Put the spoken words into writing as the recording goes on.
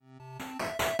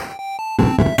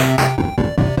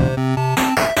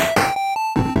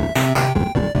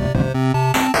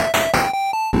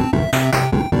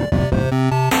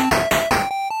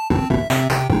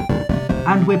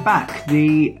we're back.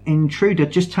 The intruder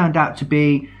just turned out to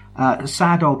be a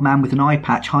sad old man with an eye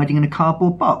patch hiding in a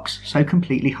cardboard box, so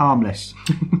completely harmless.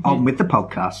 On with the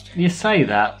podcast. You say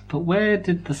that, but where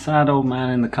did the sad old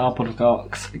man in the cardboard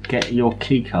box get your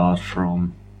key card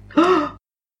from?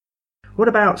 What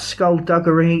about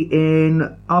skullduggery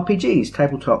in RPGs,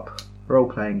 tabletop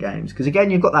role-playing games? Because again,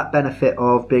 you've got that benefit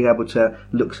of being able to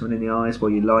look someone in the eyes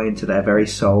while you lie into their very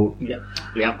soul.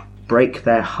 Yeah. Break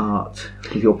their heart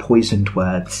with your poisoned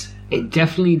words. It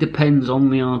definitely depends on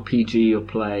the RPG you're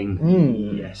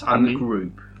playing. Yes, and the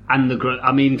group.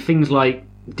 I mean, things like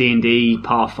D&D,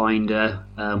 Pathfinder,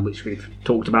 which we've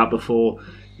talked about before.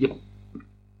 You're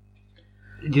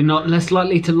not less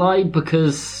likely to lie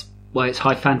because, well, it's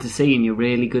high fantasy and you're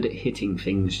really good at hitting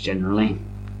things generally.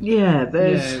 Yeah,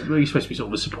 there's... Yeah, well, you're supposed to be sort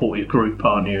of a supportive group,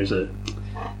 aren't you, as a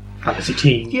fantasy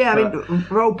team? Yeah, I mean,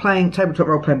 tabletop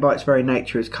role-playing by its very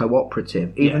nature is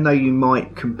cooperative. Even though you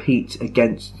might compete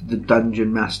against the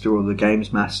dungeon master or the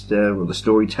games master or the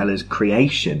storyteller's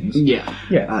creations,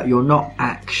 you're not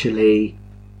actually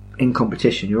in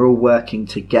competition. You're all working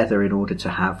together in order to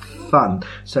have fun.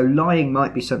 So lying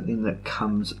might be something that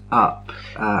comes up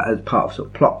as part of sort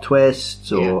of plot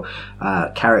twists or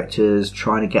characters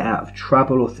trying to get out of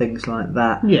trouble or things like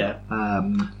that. Yeah.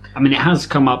 I mean, it has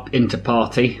come up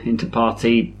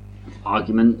inter-party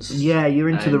arguments. Yeah, you're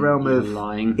into the realm of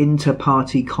lying.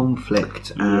 Inter-party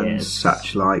conflict and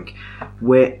such like,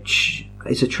 which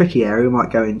is a tricky area we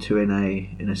might go into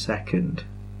in a second.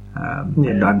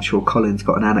 And I'm sure Colin's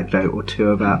got an anecdote or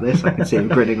two about this. I can see him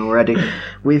grinning already.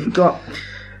 We've got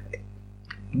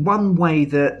one way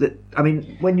that I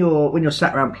mean, when you're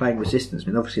sat around playing Resistance, I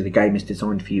mean, obviously the game is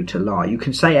designed for you to lie. You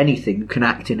can say anything, you can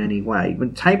act in any way.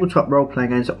 When tabletop role-playing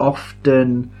games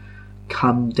often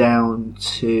come down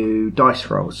to dice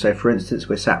rolls. So, for instance,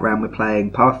 we're sat around, we're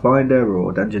playing Pathfinder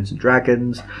or Dungeons and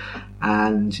Dragons,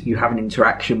 and you have an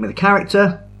interaction with a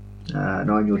character.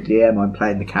 And I'm your DM, I'm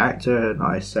playing the character, and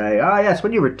I say, yes,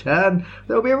 when you return,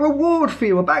 there will be a reward for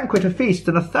you, a banquet, a feast,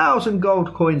 and 1,000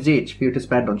 gold coins each for you to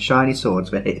spend on shiny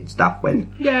swords for hitting stuff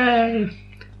with. Yay!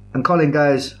 And Colin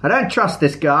goes, I don't trust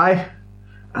this guy,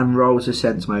 and rolls a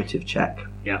sense motive check.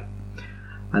 Yeah.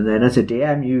 And then as a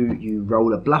DM, you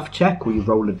roll a bluff check, or you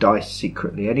roll a dice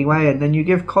secretly anyway, and then you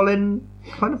give Colin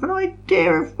kind of an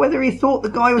idea of whether he thought the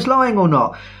guy was lying or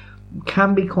not.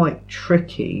 Can be quite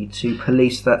tricky to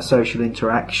police that social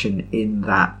interaction in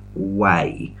that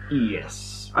way.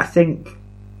 Yes. I think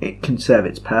it can serve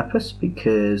its purpose,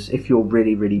 because if you're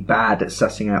really, really bad at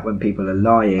sussing out when people are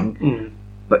lying,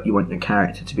 but you want your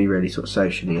character to be really sort of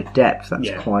socially adept, that's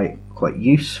quite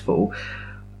useful.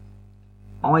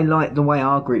 I like the way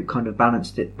our group kind of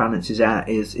balances out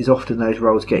is often those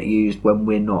roles get used when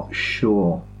we're not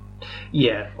sure.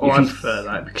 Yeah, I prefer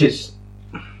that, because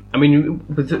I mean,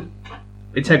 with the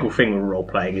integral thing with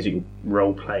role-playing is you're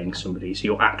role-playing somebody, so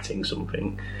you're acting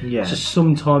something. Yeah. So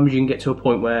sometimes you can get to a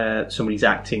point where somebody's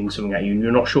acting something at you and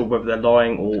you're not sure whether they're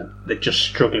lying or they're just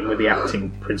struggling with the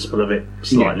acting principle of it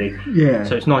slightly. Yeah.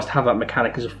 So it's nice to have that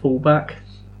mechanic as a fallback.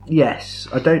 Yes,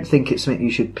 I don't think it's something you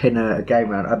should pin a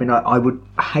game around. I mean, I would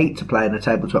hate to play in a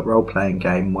tabletop role-playing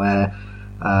game where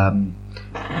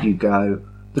you go...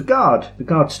 The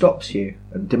guard stops you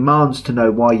and demands to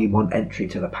know why you want entry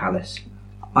to the palace.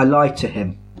 I lie to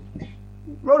him.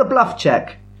 Roll a bluff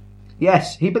check.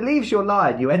 Yes, he believes you're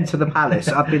lying. You enter the palace.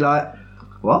 I'd be like,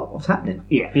 what? What's happening?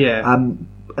 Yeah. And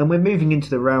we're moving into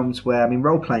the realms where, I mean,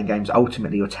 role-playing games,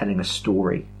 ultimately you're telling a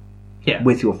story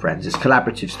with your friends. It's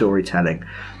collaborative storytelling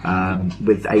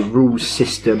with a rules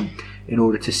system in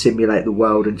order to simulate the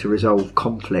world and to resolve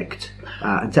conflict.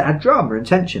 And to add drama and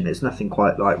tension. There's nothing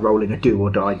quite like rolling a do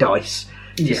or die dice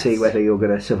to see whether you're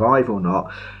going to survive or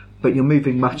not. But you're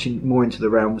moving more into the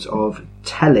realms of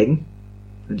telling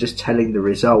and just telling the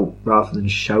result rather than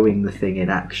showing the thing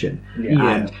in action.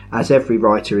 And as every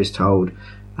writer is told,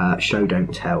 show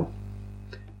don't tell.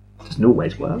 Doesn't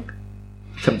always work.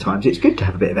 Sometimes it's good to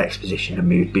have a bit of exposition and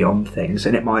move beyond things,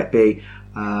 and it might be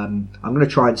I'm going to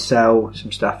try and sell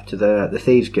some stuff to the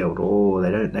Thieves Guild. Oh,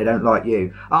 they don't like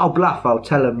you. I'll bluff. I'll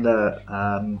tell them that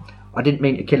I didn't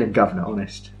mean to kill him, Governor,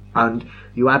 honest. And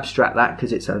you abstract that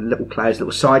because it's a little player's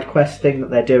little side quest thing that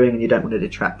they're doing, and you don't want to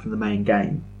detract from the main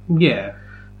game. Yeah.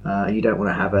 You don't want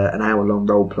to have an hour-long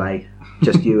role play,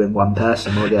 just you and one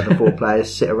person, while the other four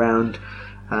players sit around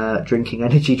drinking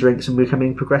energy drinks and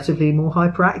becoming progressively more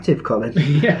hyperactive, Colin.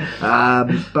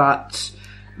 But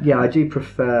yeah, I do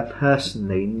prefer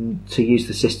personally to use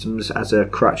the systems as a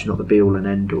crutch, not the be-all and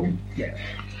end-all. Yeah.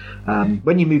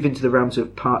 When you move into the realms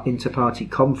of inter-party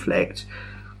conflict,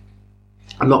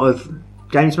 a lot of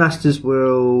games masters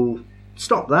will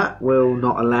stop that, will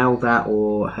not allow that,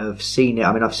 or have seen it.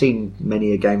 I mean, I've seen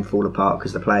many a game fall apart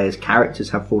because the players' characters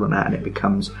have fallen out and it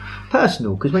becomes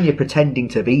personal. Because when you're pretending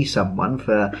to be someone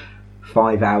for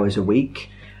 5 hours a week,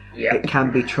 it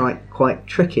can be quite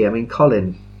tricky. I mean,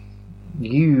 Colin,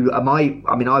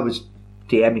 I was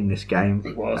DMing this game.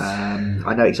 It was.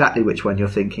 I know exactly which one you're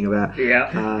thinking about.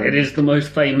 Yeah, it is the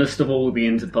most famous of all the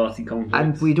inter-party conflicts.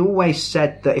 And we'd always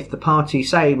said that if the party,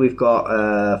 say we've got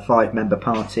a 5-member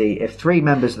party, if 3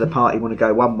 members of the party want to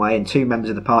go one way and 2 members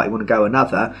of the party want to go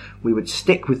another, we would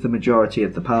stick with the majority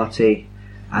of the party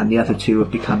and the other 2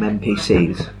 would become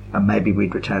NPCs. And maybe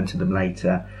we'd return to them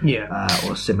later,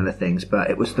 or similar things. But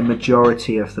it was the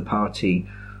majority of the party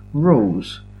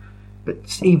rules.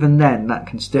 But even then, that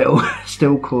can still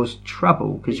cause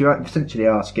trouble, because you're essentially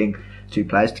asking 2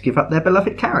 players to give up their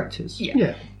beloved characters.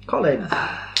 Yeah. Colin.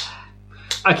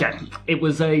 Okay, it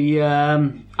was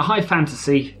a high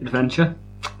fantasy adventure,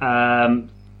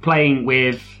 playing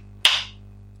with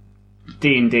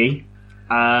D&D.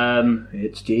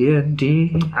 It's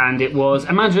D&D. And it was,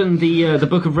 imagine the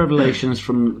Book of Revelations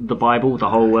from the Bible, the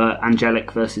whole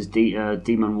angelic versus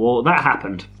demon war. That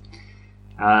happened.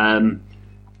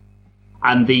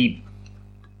 And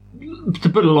to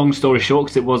put a long story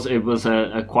short, because it was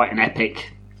a quite an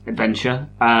epic adventure.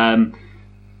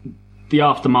 The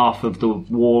aftermath of the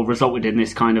war resulted in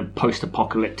this kind of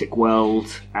post-apocalyptic world,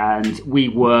 and we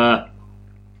were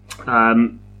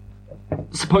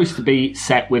supposed to be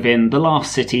set within the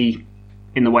last city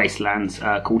in the wastelands,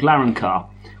 called Larrankar,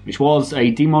 which was a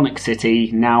demonic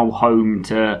city now home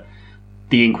to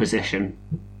the Inquisition,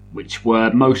 which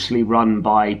were mostly run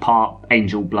by part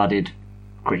angel-blooded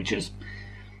creatures.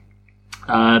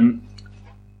 That's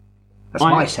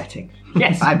my setting.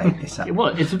 Yes, I made this up. It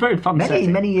was. It's a very fun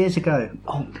setting. Many years ago.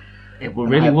 Oh, it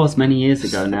really was many years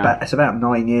ago now. It's about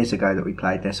 9 years ago that we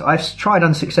played this. I've tried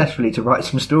unsuccessfully to write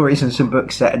some stories and some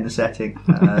books set in the setting,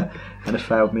 and have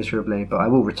failed miserably. But I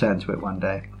will return to it one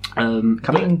day.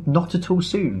 Coming not at all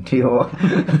soon to your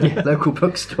local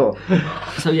bookstore.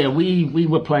 So yeah, we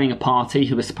were playing a party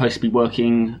who was supposed to be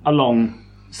working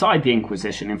alongside the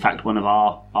Inquisition. In fact, one of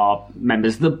our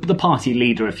members, the party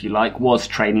leader, if you like, was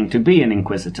training to be an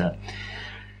Inquisitor.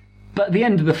 But at the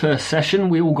end of the first session,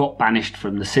 we all got banished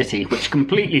from the city, which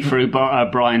completely threw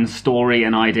Brian's story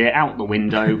and idea out the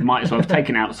window. Might as well have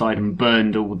taken outside and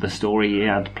burned all the story he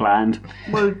had planned.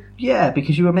 Well, yeah,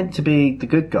 because you were meant to be the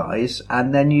good guys,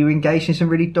 and then you engaged in some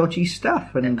really dodgy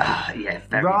stuff. And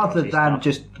rather than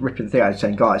just ripping the thing out and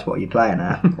saying, guys, what are you playing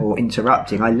at? Or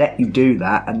interrupting, I let you do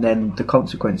that, and then the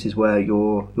consequences were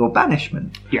your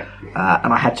banishment. Yeah.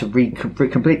 And I had to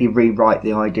completely rewrite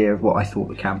the idea of what I thought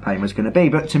the campaign was going to be.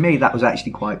 But to me, that was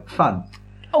actually quite fun.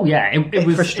 Oh yeah, it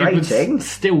was frustrating. It was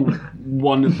still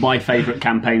one of my favourite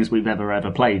campaigns we've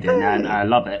ever played in, and I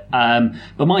love it.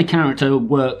 But my character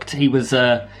worked. He was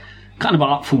a kind of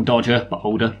artful dodger, but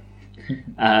older.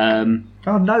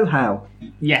 Know-how.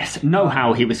 Yes,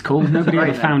 Know-how he was called. Nobody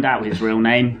ever found out his real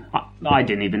name. I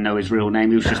didn't even know his real name.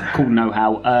 He was just called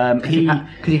Know-how.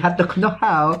 Because he had the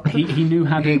know-how. He knew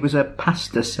how to... He was a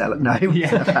pasta seller. No.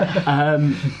 Yeah.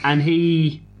 And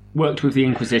he worked with the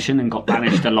Inquisition and got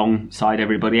banished alongside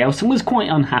everybody else and was quite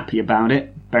unhappy about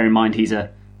it. Bear in mind he's a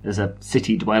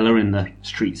city dweller in the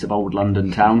streets of old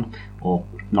London town. Or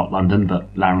not London,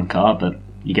 but Larrankar, but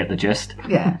you get the gist.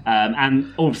 Yeah.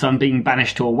 And all of a sudden being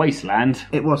banished to a wasteland.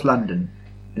 It was London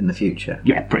in the future.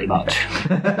 Yeah, pretty much.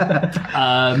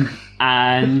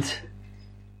 And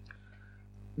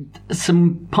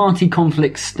some party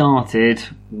conflicts started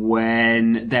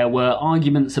when there were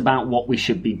arguments about what we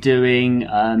should be doing.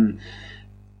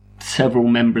 Several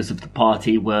members of the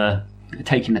party were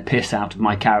taking the piss out of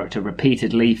my character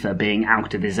repeatedly for being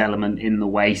out of his element in the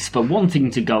waste, for wanting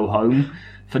to go home,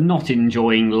 for not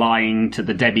enjoying lying to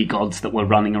the demigods that were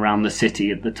running around the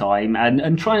city at the time,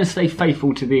 and trying to stay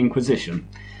faithful to the Inquisition,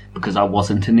 because I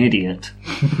wasn't an idiot.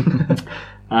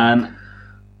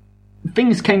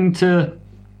 Things came to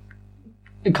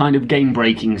a kind of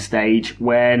game-breaking stage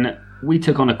when we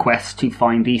took on a quest to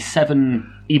find the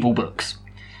 7 evil books,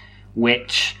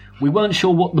 which we weren't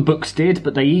sure what the books did,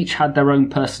 but they each had their own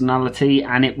personality,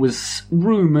 and it was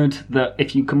rumoured that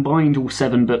if you combined all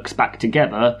 7 books back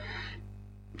together,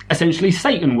 essentially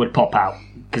Satan would pop out,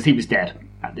 because he was dead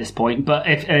at this point. But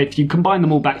if you combine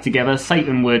them all back together,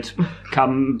 Satan would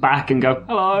come back and go,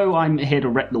 hello, I'm here to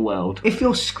wreck the world. If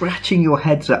you're scratching your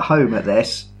heads at home at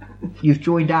this, you've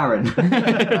joined Aaron,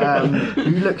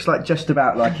 who looks like just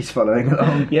about like he's following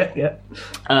along. Yeah.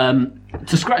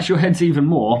 To scratch your heads even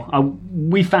more,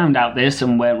 we found out this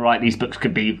and went, right, these books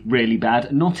could be really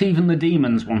bad. Not even the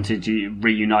demons wanted to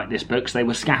reunite these books. They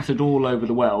were scattered all over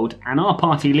the world. And our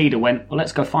party leader went, well,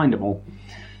 let's go find them all.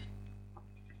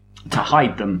 To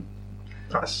hide them.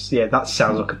 That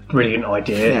sounds like a brilliant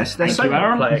idea. Yes, they're so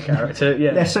player character.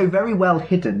 Yeah, they're so very well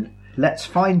hidden. Let's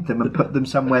find them and put them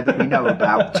somewhere that we know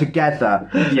about together,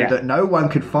 so that no one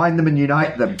could find them and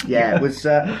unite them. Yeah, it was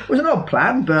an odd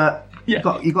plan, but you've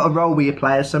got to roll with your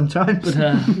players sometimes.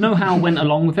 But know-how went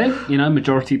along with it.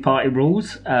 Majority party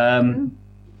rules.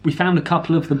 We found a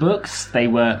couple of the books. They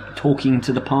were talking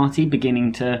to the party,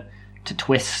 beginning to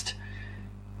twist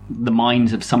the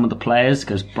minds of some of the players,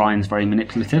 because Brian's very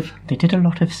manipulative. They did a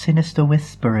lot of sinister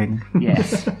whispering.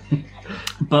 Yes.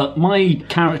 But my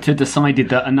character decided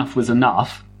that enough was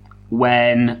enough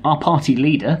when our party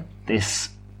leader, this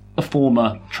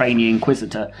former trainee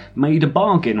inquisitor, made a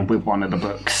bargain with one of the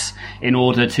books in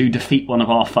order to defeat one of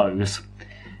our foes.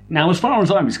 Now, as far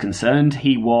as I was concerned,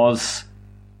 he was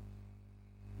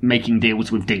making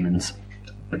deals with demons.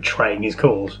 Betraying his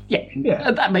cause. Yeah.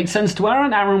 That makes sense to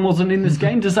Aaron. Aaron wasn't in this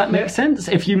game. Does that make sense?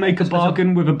 If you make a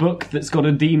bargain with a book that's got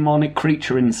a demonic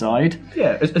creature inside.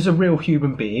 Yeah, as a real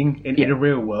human being in a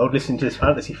real world, listening to this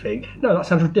fantasy thing, no, that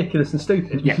sounds ridiculous and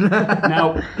stupid. Yeah.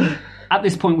 Now, at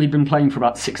this point, we'd been playing for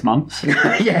about 6 months.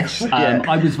 Yes.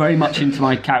 I was very much into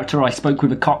my character. I spoke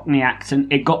with a Cockney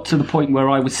accent. It got to the point where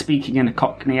I was speaking in a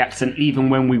Cockney accent even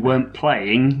when we weren't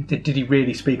playing. Did he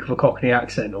really speak with a Cockney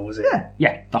accent, or was it?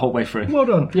 Yeah, the whole way through. Well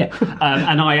done. Yeah.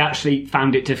 And I actually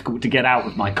found it difficult to get out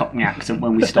of my Cockney accent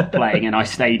when we stopped playing, and I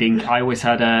stayed in. He always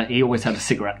had a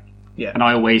cigarette. Yeah. And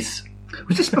I always...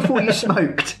 Was this before you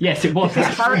smoked? Yes, it was. His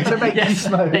character made you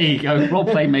smoke. There you go.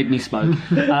 Roleplay made me smoke.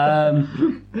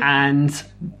 And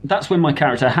that's when my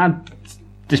character had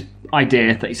this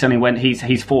idea that he suddenly went,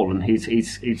 he's fallen.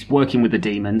 He's working with the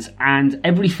demons. And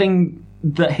everything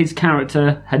that his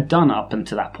character had done up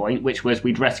until that point, which was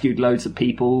we'd rescued loads of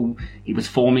people, he was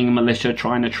forming a militia,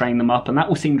 trying to train them up, and that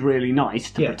all seemed really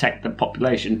nice to protect the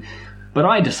population. But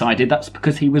I decided that's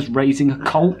because he was raising a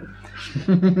cult.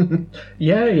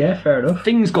 Yeah, fair enough.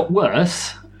 Things got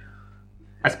worse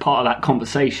as part of that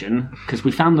conversation because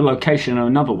we found the location of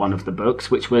another one of the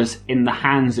books, which was in the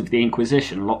hands of the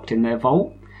Inquisition, locked in their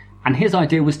vault. And his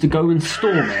idea was to go and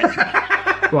storm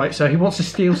it. Right, so he wants to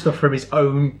steal stuff from his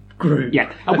own group.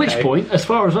 Yeah, at which point, as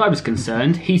far as I was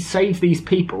concerned, he saved these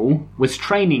people, was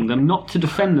training them not to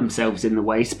defend themselves in the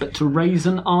waste, but to raise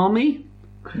an army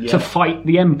to fight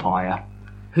the Empire.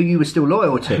 Who you were still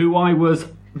loyal to. Who I was...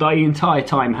 the entire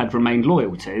time had remained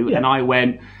loyal to, and I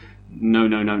went, no,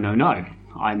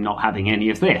 I'm not having any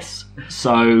of this.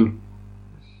 So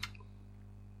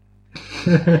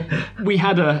we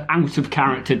had a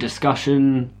out-of-character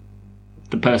discussion.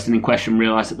 The person in question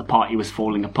realised that the party was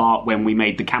falling apart when we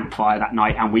made the campfire that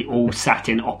night, and we all sat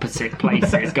in opposite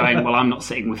places going, well, I'm not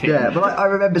sitting with him. Yeah, but I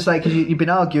remember saying, because you've been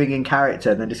arguing in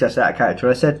character and then discussed out of character,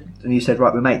 and you said,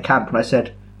 right, we make camp, and I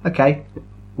said, okay,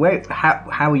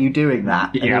 how are you doing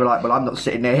that? And you were like, well, I'm not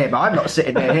sitting near him. I'm not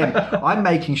sitting near him. I'm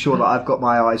making sure that I've got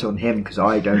my eyes on him because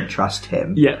I don't trust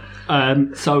him. Yeah.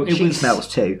 So it she smells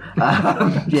too.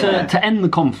 To end the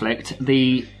conflict,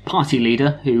 the party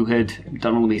leader, who had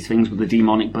done all these things with the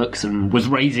demonic books and was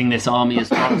raising this army as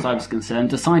far as I was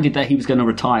concerned, decided that he was going to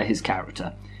retire his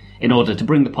character in order to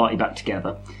bring the party back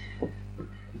together.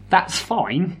 That's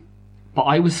fine. But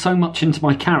I was so much into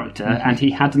my character, and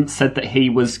he hadn't said that he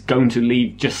was going to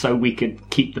leave just so we could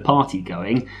keep the party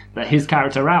going, that his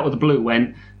character out of the blue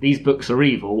went, these books are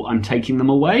evil, I'm taking them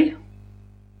away.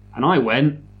 And I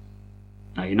went,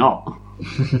 no, you're not.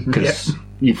 Because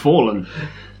you've fallen.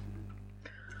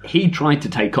 He tried to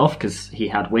take off because he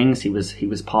had wings, he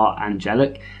was part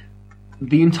angelic.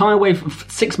 The entire way, for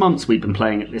 6 months we'd been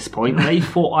playing at this point, they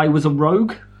thought I was a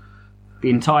rogue the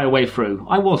entire way through.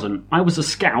 I wasn't. I was a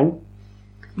scout.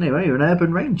 Anyway, you're an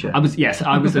urban ranger. I was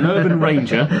an urban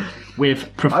ranger with...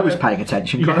 I was paying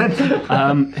attention,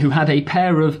 Colin. Who had a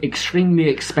pair of extremely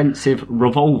expensive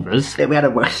revolvers. Yeah, we had a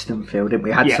Western field, didn't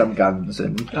we? Had some guns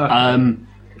and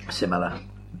similar.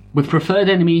 With preferred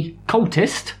enemy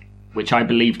cultist, which I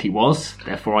believed he was,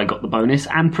 therefore I got the bonus,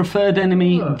 and preferred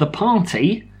enemy the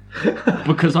party,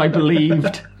 because I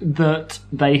believed that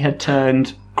they had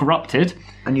turned corrupted.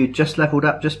 And you just levelled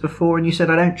up just before, and you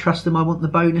said, I don't trust them, I want the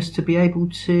bonus to be able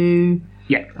to...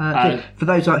 Yeah. For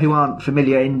those who aren't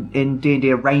familiar, in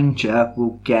D&D, a ranger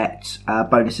will get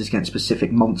bonuses against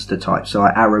specific monster types. So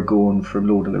like Aragorn from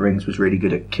Lord of the Rings was really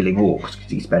good at killing orcs, because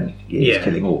he spent years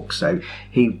killing orcs. So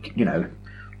he,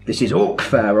 this is orc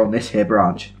fur on this here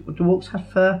branch. Do orcs have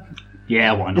fur?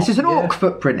 Yeah, why not? This is an orc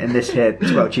footprint in this here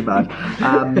squelchy mud.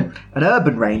 An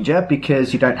urban ranger,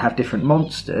 because you don't have different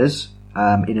monsters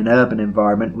in an urban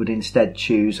environment, would instead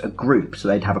choose a group. So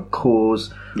they'd have a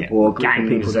cause or a group of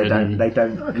people they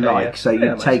don't like. Yeah. So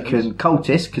you'd taken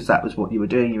cultists, because that was what you were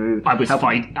doing. I was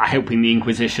helping the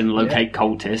Inquisition locate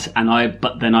cultists,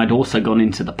 but then I'd also gone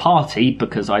into the party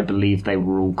because I believed they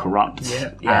were all corrupt.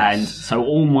 Yeah. Yes. And so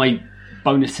all my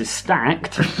bonuses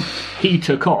stacked. He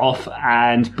took off,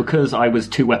 and because I was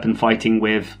 2-weapon fighting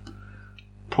with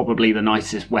probably the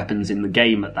nicest weapons in the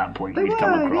game at that point we'd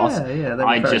come across,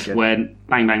 I just went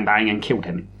bang, bang, bang and killed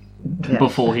him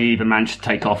before he even managed to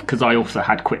take off, because I also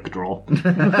had quick draw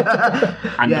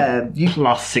and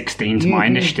plus 16 to my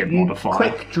initiative modifier.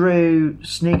 Quick drew,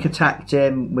 sneak attacked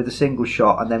him with a single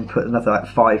shot, and then put another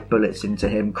 5 bullets into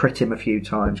him, crit him a few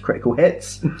times, critical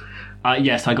hits.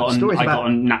 Yes, I got a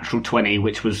natural 20,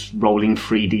 which was rolling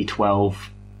 3d12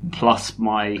 plus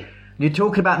my... You're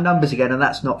talking about numbers again, and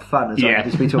that's not fun, as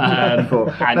we talked about before.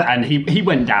 And he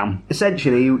went down.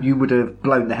 Essentially, you would have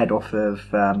blown the head off of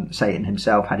Satan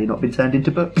himself had he not been turned into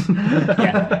books.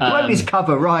 Blown his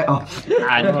cover right off.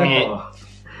 And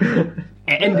it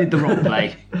ended the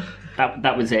roleplay.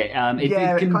 That was it.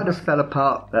 It kind of fell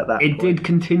apart at that point. It did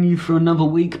continue for another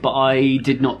week, but I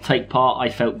did not take part. I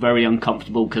felt very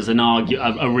uncomfortable because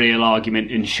a real argument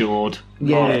ensured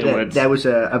afterwards. There was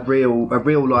a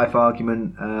real life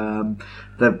argument.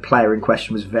 The player in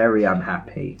question was very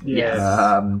unhappy.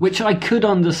 Yes. Which I could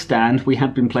understand. We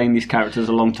had been playing these characters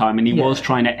a long time, and he was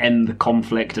trying to end the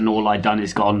conflict, and all I'd done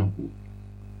is gone,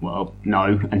 well,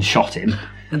 no, and shot him.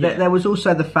 And there was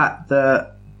also the fact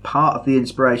that part of the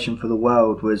inspiration for the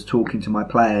world was talking to my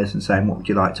players and saying, what would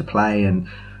you like to play? And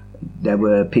there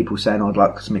were people saying, I'd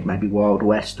like something maybe Wild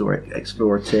West or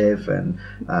explorative, and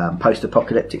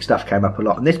post-apocalyptic stuff came up a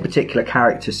lot. And this particular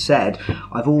character said,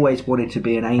 I've always wanted to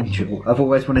be an angel. I've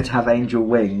always wanted to have angel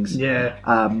wings. Yeah.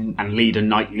 And lead a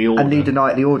knightly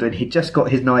order. And he'd just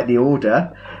got his knightly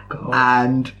order.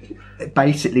 And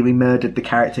basically we murdered the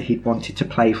character he'd wanted to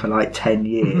play for like 10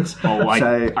 years.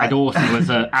 I'd also, as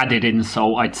an added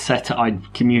insult,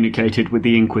 I'd communicated with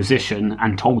the Inquisition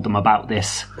and told them about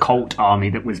this cult army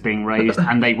that was being raised,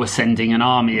 and they were sending an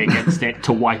army against it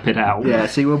to wipe it out. Yeah,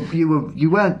 so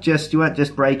you weren't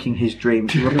just breaking his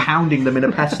dreams, you were pounding them in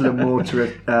a pestle and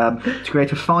mortar to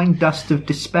create a fine dust of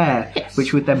despair,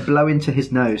 which would then blow into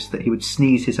his nose so that he would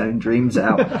sneeze his own dreams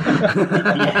out.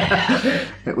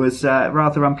 It was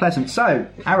rather unpleasant. So,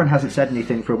 Aaron hasn't said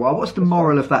anything for a while. What's the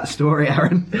moral of that story,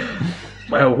 Aaron?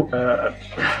 Well,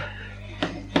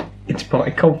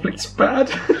 interparty conflict's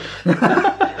bad.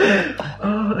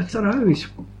 I don't know.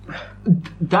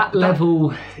 That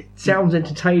level sounds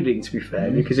entertaining, to be fair,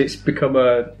 because it's become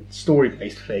a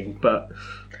story-based thing. But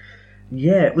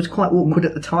yeah, it was quite awkward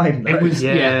at the time. It was,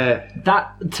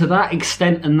 that to that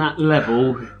extent and that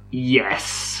level,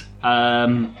 yes.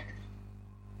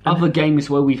 Other games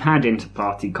where we've had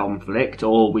inter-party conflict,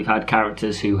 or we've had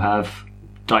characters who have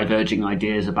diverging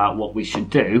ideas about what we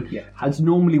should do, has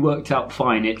normally worked out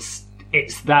fine. It's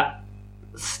that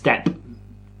step,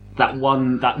 that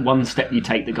one step you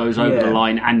take that goes over the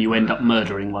line, and you end up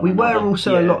murdering one another. We were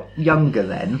also a lot younger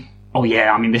then. Oh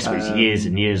yeah, I mean this was years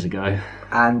and years ago.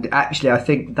 And actually, I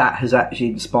think that has actually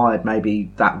inspired maybe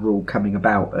that rule coming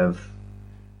about of,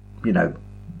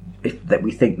 that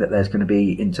we think that there's going to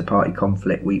be inter-party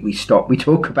conflict, we stop, we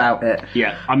talk about it.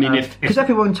 Yeah, I mean, because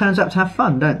everyone turns up to have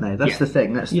fun, don't they? That's the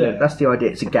thing. That's the idea.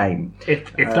 It's a game.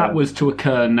 If that was to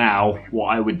occur now, what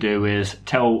I would do is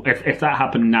if that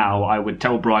happened now, I would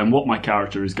tell Brian what my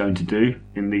character is going to do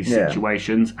in these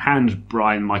situations, hand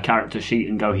Brian my character sheet,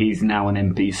 and go, he's now an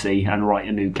NPC, and write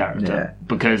a new character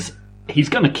because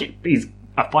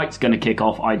a fight's going to kick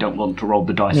off. I don't want to roll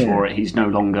the dice for it. He's no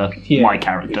longer my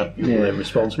character. They're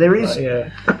responsible. There is.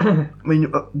 I mean,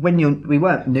 we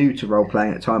weren't new to role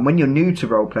playing at the time. When you're new to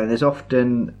role playing, there's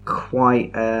often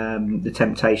quite the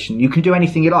temptation. You can do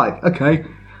anything you like. Okay,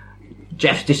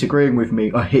 Jeff's disagreeing with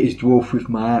me. I hit his dwarf with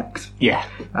my axe. Yeah.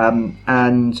 And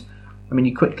I mean,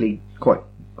 you quite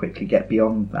quickly get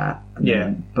beyond that.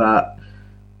 But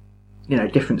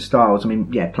different styles. I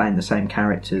mean, playing the same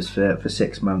characters for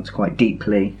 6 months quite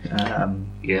deeply.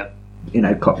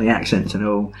 Cockney accents and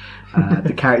all.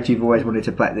 The character you've always wanted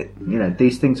to play.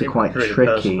 These things are quite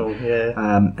tricky,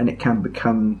 and it can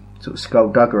become sort of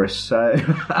skullduggerous. So,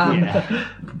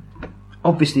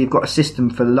 obviously, you've got a system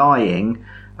for lying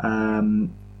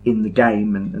in the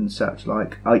game and such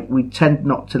like. I tend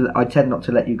not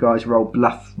to let you guys roll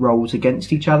bluff rolls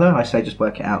against each other. I say just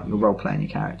work it out. You're role playing your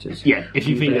characters. Yeah, if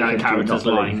you think that character's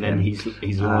lying, then he's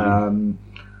lying.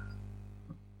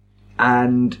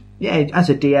 And yeah, as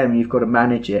a DM, you've got to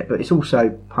manage it, but it's also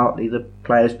partly the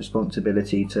player's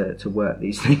responsibility to work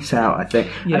these things out, I think.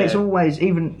 Yeah. And it's always,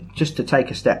 even just to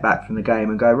take a step back from the game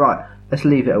and go, right, let's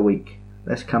leave it a week.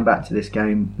 Let's come back to this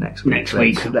game next week. Let's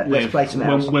play something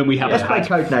else. When we haven't let's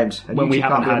play Codenames. When we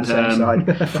haven't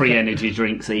had 3 energy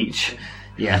drinks each.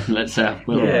 Yeah, let's.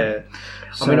 Yeah.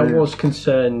 So, I mean, I was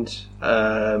concerned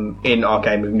in our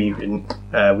game of Mutant.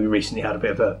 We recently had a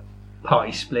bit of a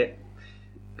party split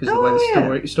because of the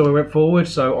way the story went forward.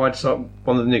 So I decided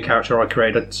one of the new character I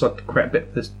created, I decided to create a bit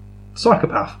of the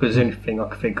psychopath because the only thing I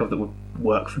could think of that would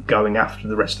work for going after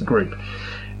the rest of the group.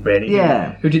 Really,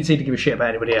 who didn't seem to give a shit about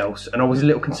anybody else, and I was a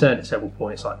little concerned at several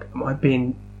points. Like, am I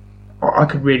being? I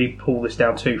could really pull this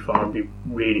down too far and be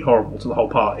really horrible to the whole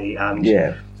party, and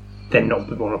then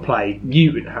not want to play.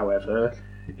 Mutant, however,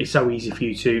 it's so easy for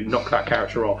you to knock that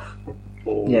character off,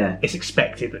 or it's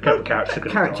expected that the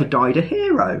character died a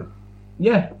hero.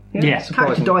 Yeah. The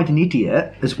character died an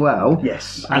idiot as well.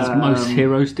 Yes. As most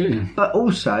heroes do. But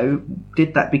also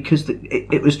did that because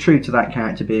it was true to that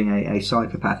character being a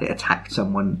psychopath. It attacked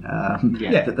someone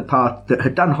that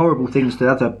had done horrible things to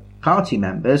other party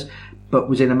members, but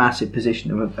was in a massive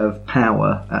position of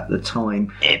power at the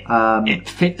time. It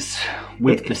fits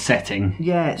with the setting.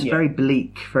 Yeah, it's very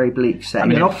bleak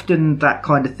setting. And often that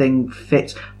kind of thing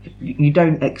fits. You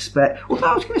don't expect... Although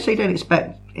I was going to say you don't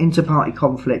expect inter-party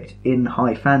conflict in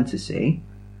high fantasy.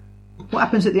 What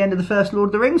happens at the end of the first Lord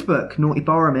of the Rings book? Naughty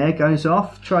Boromir goes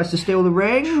off, tries to steal the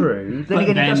ring. True. Then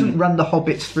he doesn't run the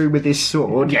hobbits through with his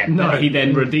sword. Yeah, no. He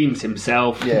then redeems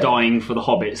himself, dying for the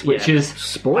hobbits, which is...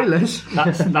 Spoilers.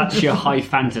 That's your high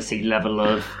fantasy level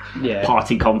of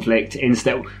party conflict.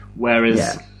 Instead,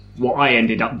 whereas... What I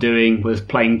ended up doing was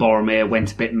playing Boromir,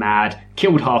 went a bit mad,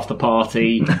 killed half the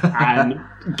party, and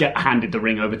handed the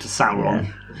ring over to Sauron.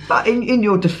 Yeah. But in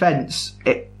your defence,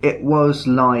 it was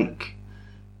like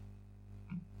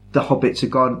the hobbits are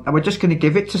gone, and we're just going to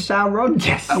give it to Sauron.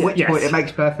 Yes. At which point it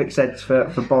makes perfect sense for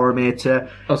Boromir to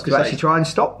actually try and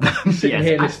stop them. Sitting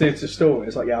here listening to the story,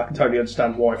 it's like, I can totally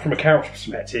understand why, from a character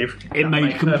perspective, it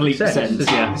made complete sense.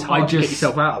 It's hard to get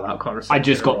yourself out of that kind of. I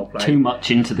just got too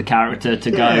much into the character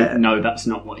to go, no, that's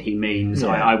not what he means.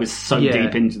 Yeah. I was so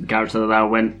deep into the character that I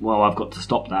went, well, I've got to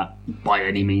stop that by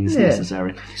any means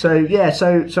necessary. So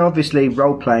obviously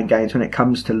role-playing games, when it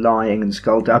comes to lying and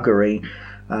skullduggery,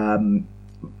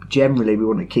 generally we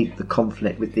want to keep the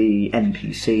conflict with the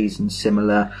NPCs and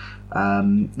similar.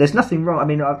 There's nothing wrong. I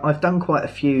mean, I've done quite a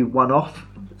few one-off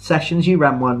sessions. You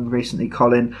ran one recently,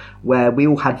 Colin, where we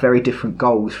all had very different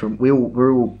goals.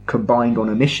 We're all combined on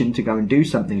a mission to go and do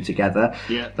something together.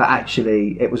 Yeah. But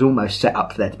actually, it was almost set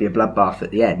up for there to be a bloodbath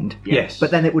at the end. Yes. But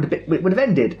then it would have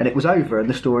ended, and it was over, and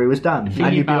the story was done.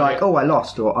 And you'd be like, "Oh, I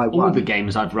lost," or "I won." All the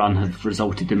games I've run have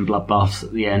resulted in bloodbaths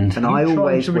at the end, and I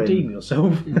always trying to redeem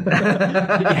yourself.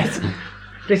 Yes.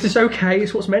 This is okay.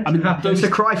 It's what's meant to happen. It's a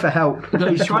cry for help.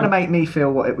 He's trying to make me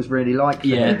feel what it was really like.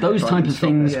 Those type of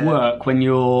things work when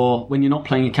you're not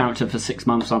playing a character for 6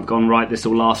 months. I've gone, right, this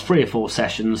will last 3 or 4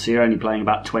 sessions, so you're only playing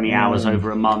about 20 hours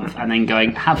over a month, and then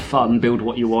going, have fun, build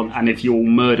what you want, and if you all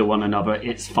murder one another,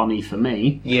 it's funny for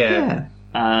me.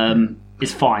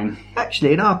 It's fine.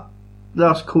 Actually, in our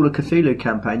last Call of Cthulhu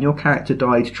campaign, your character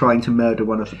died trying to murder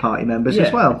one of the party members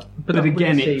as well. But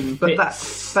again, that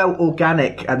felt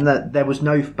organic, and that there was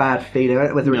no bad feeling,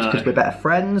 whether it's because we're better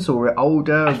friends or we're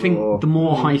older. I think the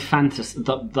more high fantasy,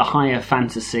 the higher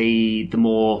fantasy, the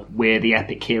more we're the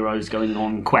epic heroes going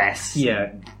on quests.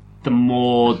 Yeah. The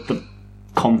more the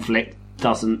conflict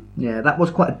doesn't. Yeah, that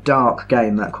was quite a dark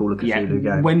game, that Call of Cthulhu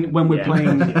game. When we're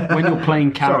playing, when you're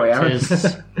playing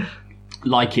characters.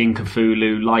 Like in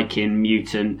Cthulhu, like in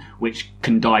Mutant, which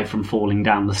can die from falling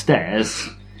down the stairs,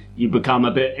 you become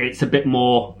it's a bit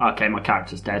more, okay, my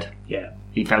character's dead. Yeah.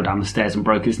 He fell down the stairs and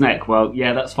broke his neck. Well,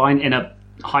 yeah, that's fine. In a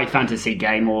high fantasy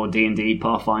game or D&D,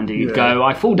 Pathfinder, you'd go,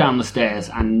 I fall down the stairs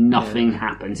and nothing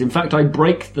happens. In fact, I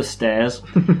break the stairs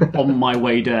on my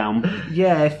way down.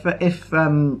 Yeah, if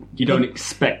you don't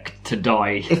expect to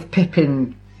die. If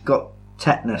Pippin got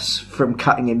tetanus from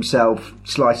cutting himself,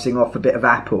 slicing off a bit of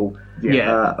apple...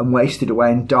 and wasted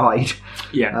away and died.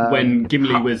 Yeah, when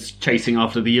Gimli was chasing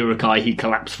after the Uruk-hai, he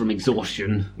collapsed from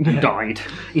exhaustion and died.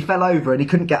 He fell over and he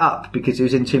couldn't get up because he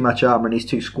was in too much armour and he's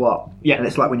too squat. Yeah. And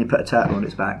it's like when you put a turtle on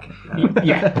its back.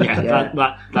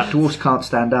 That dwarves can't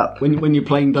stand up. When you're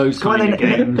playing those kind of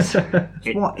games...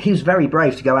 he was very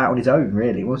brave to go out on his own,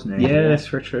 really, wasn't he? Yeah, that's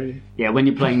very true. Yeah, when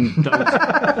you're playing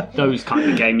those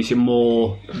kind of games, you're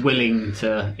more willing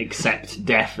to accept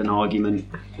death and argument.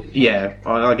 Yeah,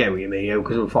 I get what you mean.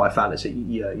 Because of Fire Fantasy,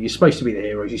 you're supposed to be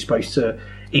here, or is he supposed to,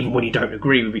 even when you don't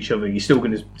agree with each other, you're still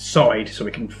going to side so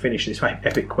we can finish this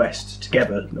epic quest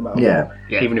together, no matter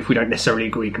what, even if we don't necessarily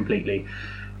agree completely.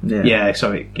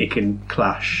 So it can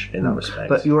clash in that respect.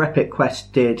 But your epic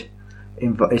quest did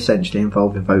essentially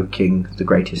involve evoking the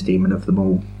greatest demon of them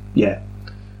all. Yeah.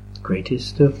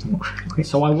 Greatest of them all.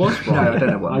 So I was right. No, I don't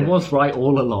know what I was right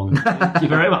all along. Thank you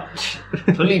very much.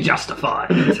 Fully justified.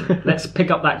 Let's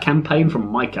pick up that campaign from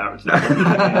my character.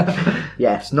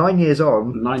 Yes, 9 years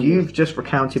on, you've just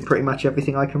recounted pretty much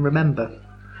everything I can remember.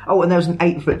 Oh, and there was an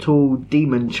 8-foot tall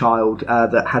demon child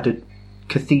that had a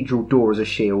cathedral door as a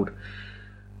shield.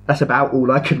 That's about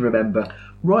all I can remember.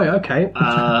 Right, okay.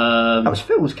 That was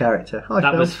Phil's character. Hi,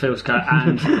 that Phil. was Phil's character,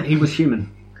 and he was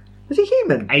human. Was he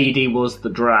human? AD was the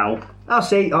drow. Oh,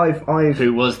 see, I've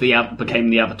who was became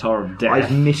the avatar of death. I've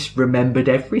misremembered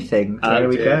everything. So there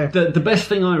we go. The best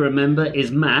thing I remember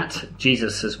is Matt,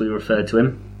 Jesus as we referred to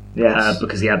him. Yes,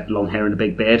 because he had long hair and a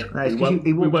big beard.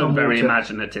 We weren't very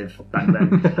imaginative back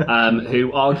then.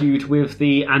 Who argued with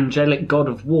the angelic god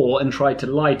of war and tried to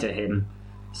lie to him.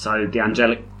 So the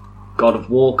angelic god of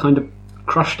war kind of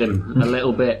crushed him a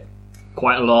little bit,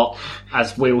 quite a lot,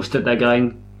 as we all stood there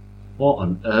going, what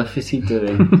on earth is he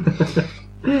doing?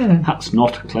 That's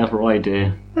not a clever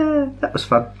idea. That was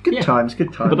fun. Good times.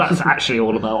 But that's actually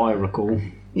all about I recall.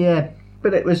 Yeah,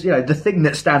 but it was, the thing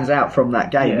that stands out from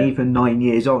that game, even 9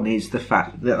 years on, is the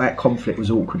fact that conflict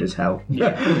was awkward as hell.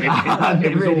 Yeah,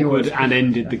 it was really awkward and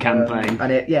ended the campaign.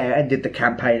 And it ended the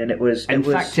campaign, and it was... In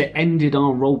fact, it ended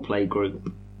our roleplay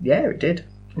group. Yeah, it did.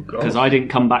 Because I didn't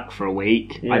come back for a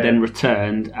week. I then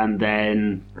returned, and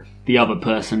then the other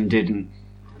person didn't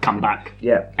come back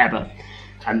ever.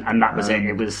 And that was it.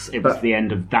 It was the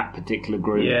end of that particular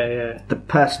group. Yeah. The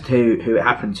person who it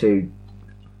happened to,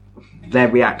 their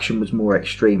reaction was more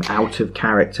extreme, out of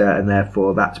character, and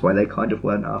therefore that's why they kind of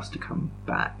weren't asked to come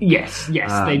back. Yes,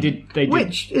 they did.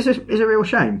 Which is a real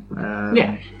shame.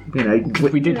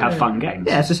 We did have fun games.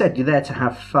 Yeah, as I said, you're there to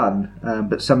have fun,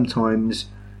 but sometimes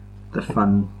the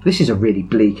fun... This is a really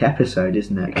bleak episode,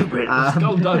 isn't it?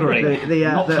 Skullduggery.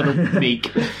 Not for the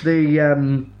meek.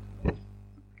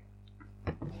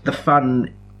 The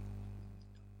fun...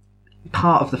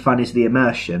 Part of the fun is the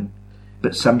immersion,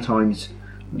 but sometimes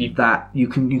that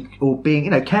or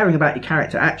being, caring about your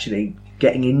character, actually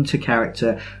getting into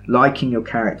character, liking your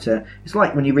character. It's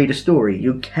like when you read a story,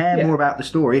 you care more about the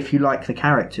story if you like the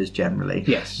characters generally.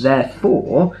 Yes.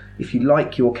 Therefore, if you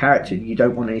like your character and you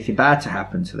don't want anything bad to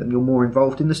happen to them, you're more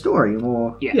involved in the story. You're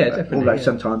more, definitely. Although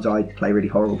sometimes I play really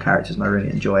horrible characters and I really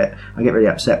enjoy it. I get really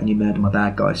upset when you murder my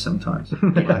bad guys sometimes.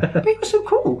 People are so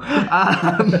cool.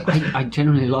 I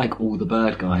generally like all the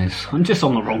bad guys. I'm just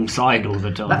on the wrong side all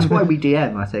the time. That's why we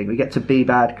DM, I think. We get to be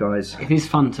bad guys. It is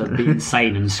fun to be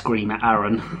insane and scream at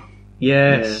Aaron.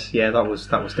 Yes, that was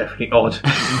definitely odd.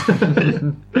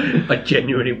 I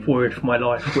genuinely worried for my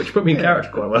life, which put me in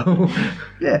character quite well.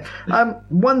 Yeah.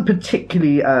 One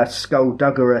particularly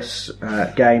skullduggerous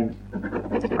game,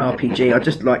 RPG, I'd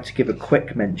just like to give a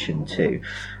quick mention to,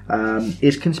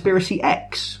 is Conspiracy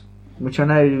X, which I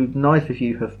know neither of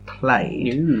you have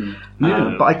played,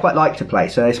 but I quite like to play,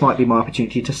 so this might be my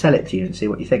opportunity to sell it to you and see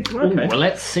what you think. Okay. Well,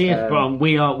 let's see if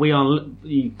we are.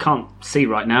 You can't see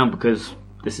right now because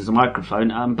this is a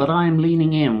microphone, but I am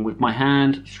leaning in with my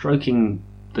hand, stroking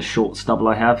the short stubble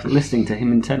I have, listening to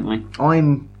him intently.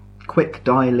 I'm quick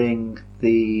dialing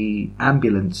the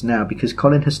ambulance now because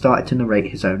Colin has started to narrate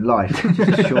his own life, which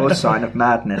is a sure sign of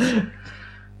madness.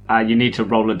 You need to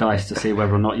roll a dice to see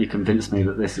whether or not you convince me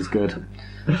that this is good.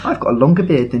 I've got a longer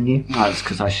beard than you. No, it's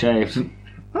because I shaved.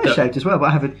 I shaved as well, but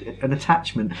I have an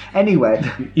attachment. Anyway.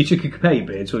 You took a capelli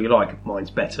beard, so you like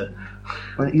mine's better.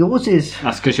 Well, yours is...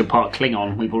 That's because you're part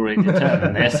Klingon. We've already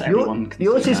determined this.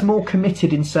 Yours is more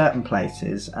committed in certain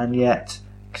places, and yet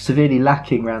severely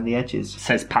lacking around the edges.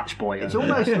 Says Patch Boy. It's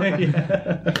almost like...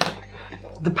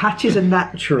 The patches are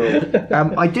natural.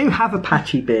 I do have a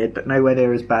patchy beard, but nowhere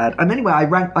near as bad. And anyway,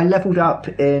 I levelled up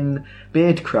in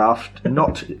Beardcraft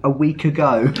not a week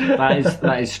ago.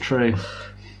 That is true.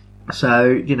 So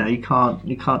you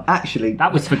can't actually.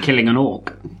 That was for killing an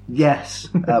orc. Yes,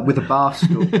 with a bar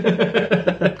stool,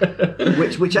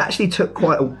 which actually took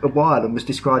quite a while and was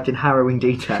described in harrowing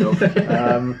detail.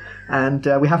 And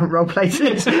we haven't roleplayed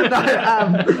since.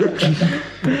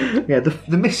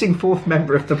 The missing fourth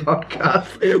member of the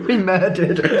podcast we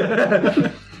murdered.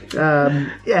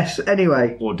 Yes.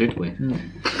 Anyway, or did we?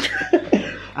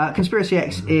 Conspiracy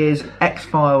X is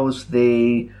X-Files,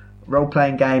 the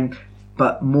role-playing game.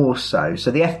 But more so.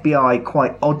 So the FBI,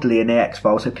 quite oddly in the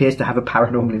X-Files, appears to have a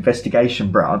paranormal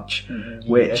investigation branch,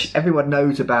 which everyone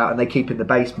knows about and they keep in the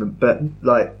basement, but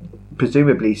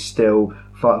presumably still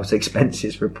files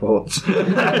expenses reports.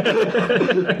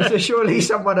 So surely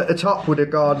someone at the top would have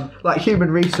gone, like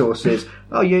human resources,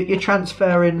 oh, you're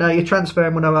transferring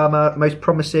one of our most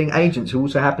promising agents who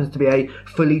also happens to be a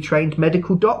fully trained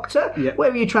medical doctor. Yeah.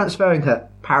 Where are you transferring her?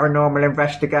 Paranormal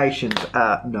investigations.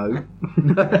 No.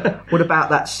 What about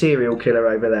that serial killer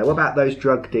over there? What about those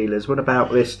drug dealers? What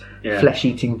about this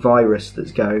flesh-eating virus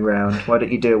that's going around? Why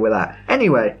don't you deal with that?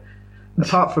 Anyway,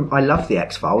 apart from, I love the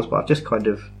X-Files, but I've just kind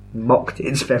of mocked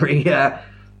its very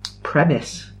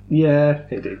premise. Yeah,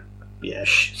 it did. Yeah.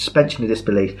 Suspension of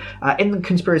disbelief. In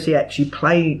Conspiracy X, you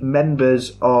play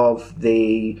members of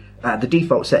the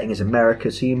default setting is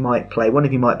America, so you might play, one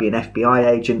of you might be an FBI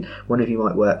agent, one of you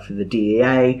might work for the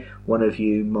DEA, one of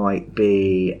you might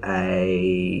be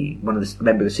a member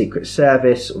of the Secret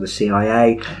Service or the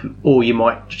CIA. Or you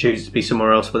might choose to be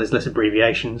somewhere else where there's less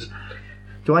abbreviations.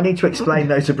 Do I need to explain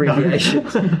those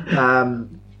abbreviations?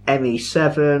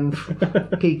 ME7,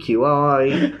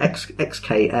 PQI,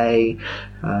 XKA,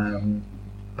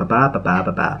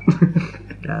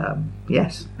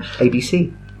 yes,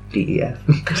 ABC,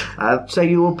 DEF. So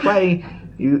you will play.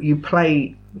 You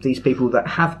play these people that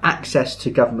have access to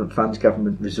government funds,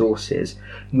 government resources.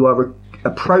 You are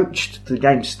approached. The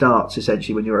game starts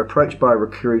essentially when you're approached by a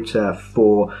recruiter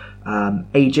for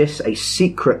Aegis, a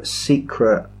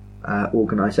secret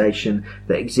organisation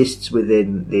that exists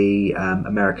within the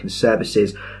American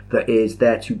services that is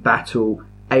there to battle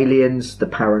aliens, the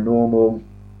paranormal,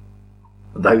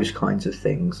 those kinds of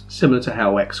things. Similar to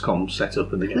how XCOM's set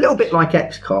up in the game. A little bit like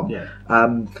XCOM. Yeah.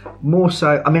 More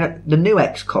so, I mean, the new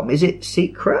XCOM, is it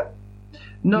secret?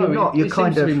 No, You're it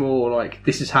kind seems to of be more like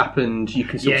this has happened. You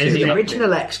can sort of in see the it original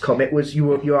XCOM, it was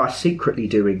you are secretly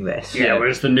doing this. Yeah,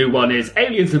 whereas the new one is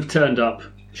aliens have turned up.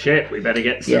 Shit, we better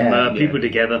get some people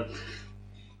together.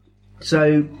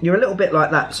 So you're a little bit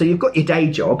like that. So you've got your day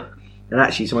job, and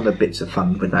actually some of the bits of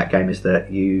fun with that game is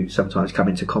that you sometimes come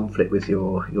into conflict with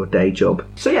your day job.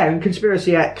 So yeah, in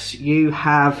Conspiracy X, you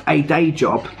have a day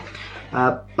job,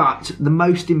 but the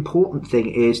most important thing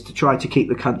is to try to keep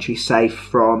the country safe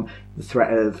from the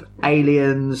threat of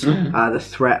aliens, the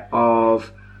threat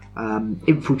of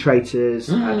infiltrators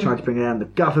trying to bring down the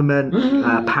government,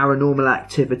 paranormal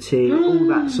activity, all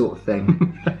that sort of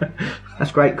thing.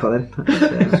 That's great, Colin.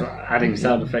 That's, adding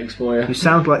sound effects for you. You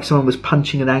sound like someone was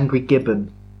punching an angry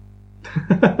gibbon.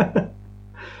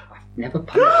 Never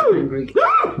punched an angry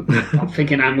gibbon. I'm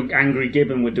thinking angry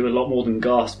gibbon would do a lot more than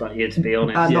gasp at you, to be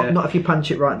honest. Not if you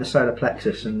punch it right in the solar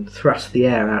plexus and thrust the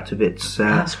air out of its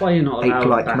that's why you're not allowed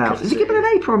ape-like back mouth. Is a gibbon an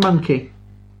ape or a monkey?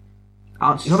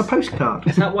 It's not a postcard.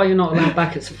 Is that why you're not allowed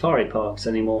back at safari parks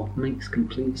anymore? Makes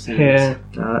complete sense. Yeah.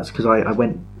 That's because I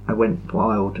went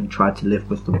wild and tried to live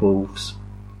with the wolves.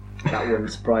 That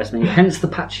wouldn't surprise me. Hence the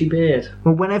patchy beard.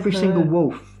 Well, when every single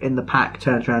wolf in the pack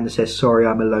turns around and says, "Sorry,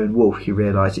 I'm a lone wolf," you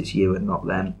realise it's you and not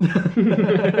them.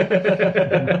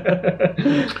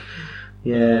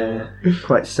 Yeah,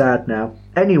 quite sad now.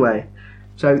 Anyway,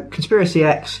 so Conspiracy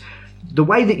X, the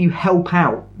way that you help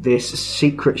out this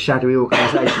secret shadowy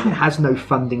organisation that has no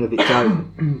funding of its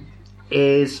own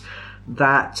is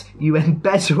that you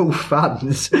embezzle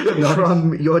funds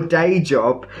from your day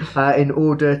job in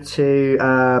order to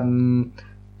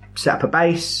set up a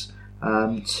base,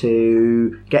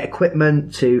 to get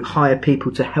equipment, to hire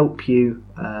people to help you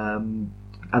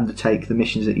undertake the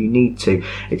missions that you need to.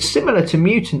 It's similar to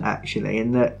Mutant, actually,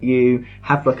 in that you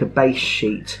have like a base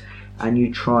sheet and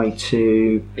you try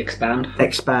to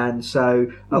expand.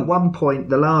 So at one point,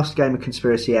 the last game of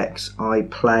Conspiracy X I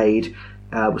played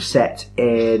was set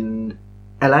in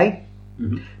LA.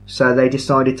 Mm-hmm. So they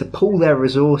decided to pool their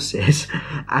resources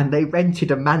and they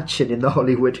rented a mansion in the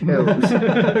Hollywood Hills.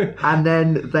 And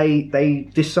then they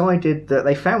decided that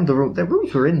they found the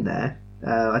rules were in there.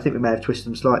 I think we may have twisted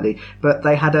them slightly, but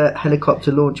they had a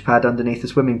helicopter launch pad underneath the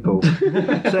swimming pool.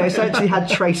 So they essentially had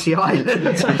Tracy Island.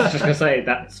 I was just going to say,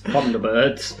 that's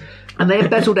Thunderbirds. And they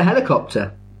embezzled a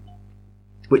helicopter,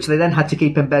 which they then had to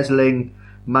keep embezzling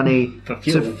money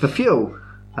for fuel.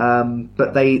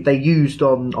 But they used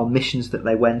on missions that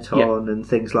they went on and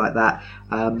things like that.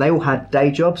 They all had day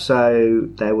jobs, so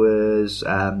there was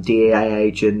DEA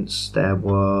agents, there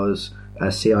was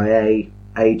a CIA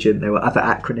agent, there were other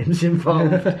acronyms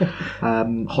involved.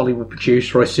 Hollywood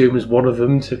producer, I assume, is one of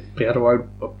them, to be able to own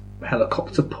a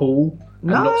helicopter pool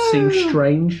and not seem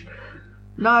strange.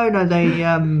 No, they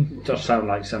does sound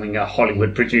like something a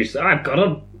Hollywood producer. I've got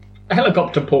a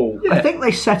helicopter pool. Yeah. I think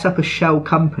they set up a shell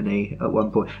company at one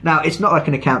point. Now, it's not like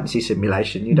an accountancy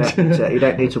simulation. You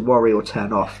don't need to worry or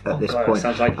turn off at this point.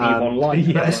 Sounds like EVE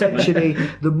Online. But essentially,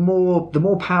 the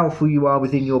more powerful you are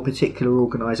within your particular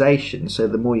organisation, so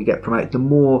the more you get promoted, the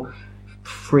more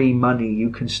free money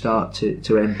you can start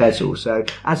to embezzle. So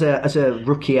as a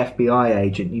rookie FBI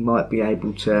agent, you might be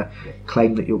able to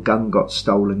claim that your gun got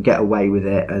stolen, get away with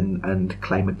it, and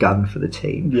claim a gun for the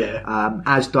team.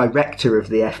 As director of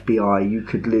the FBI, you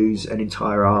could lose an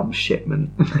entire arms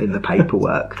shipment in the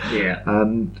paperwork.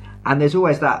 And there's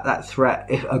always that threat.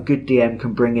 If a good DM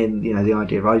can bring in, the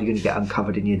idea of, are you going to get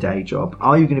uncovered in your day job?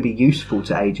 Are you going to be useful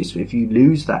to agents if you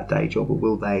lose that day job,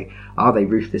 or are they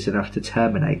ruthless enough to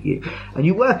terminate you? And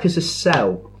you work as a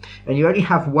cell, and you only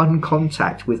have one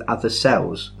contact with other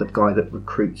cells: the guy that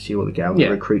recruits you, or the girl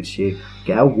that recruits you,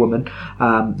 woman,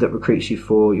 that recruits you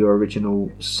for your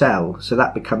original cell. So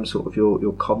that becomes sort of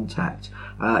your contact.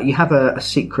 You have a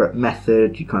secret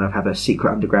method. You kind of have a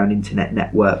secret underground internet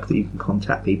network that you can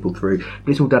contact people through.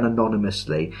 But it's all done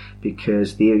anonymously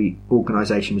because the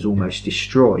organisation was almost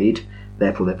destroyed.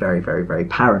 Therefore, they're very, very, very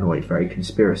paranoid, very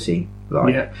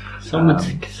conspiracy-like. Some would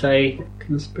say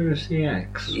Conspiracy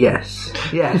X. Yes.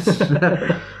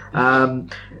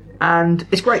 And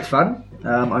it's great fun.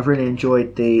 I've really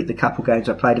enjoyed the couple games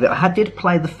I played of it. I did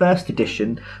play the first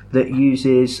edition that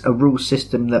uses a rule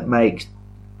system that makes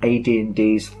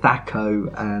AD&D's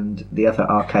THACO and the other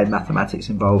arcade mathematics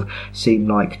involved seem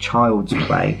like child's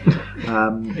play.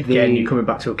 Again, you're coming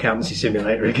back to accountancy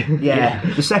simulator again.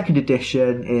 The second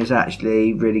edition is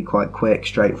actually really quite quick,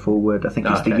 straightforward. I think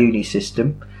it's the uni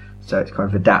system, so it's kind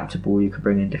of adaptable. You can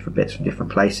bring in different bits from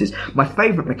different places. My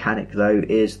favourite mechanic, though,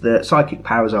 is that psychic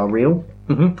powers are real.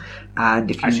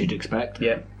 And if as you'd expect.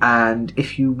 And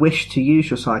if you wish to use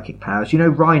your psychic powers,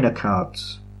 Rhino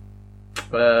cards.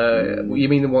 You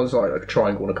mean the ones like a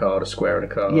triangle on a card, a square on a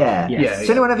card? Has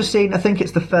anyone ever seen, I think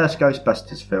it's the first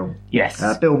Ghostbusters film? Yes.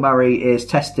 Bill Murray is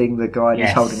testing the guy and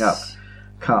he's holding up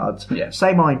cards.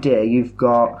 Same idea. You've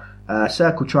got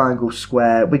circle, triangle,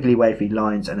 square, wiggly wavy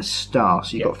lines and a star.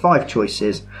 So you've got 5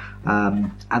 choices,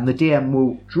 and the DM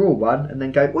will draw one and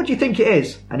then go, what do you think it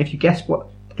is? And if you guess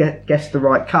the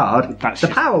right card, the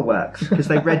power works because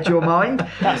they read your mind.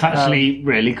 That's actually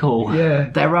really cool.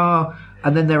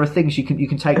 And then there are things you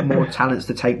can take more talents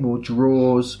to take more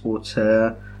draws, or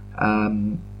to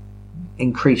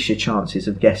increase your chances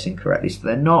of guessing correctly. So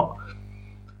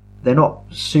they're not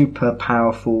super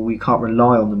powerful. We can't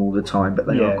rely on them all the time, but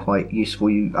they are quite useful.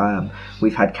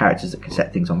 We've had characters that can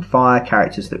set things on fire,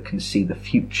 characters that can see the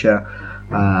future,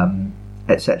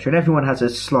 etc. And everyone has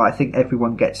I think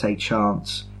everyone gets a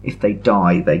chance. If they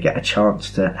die, they get a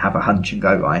chance to have a hunch and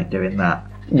go, right, doing that.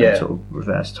 Sort of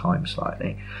reverse time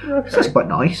slightly. So that's quite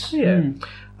nice. And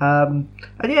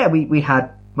we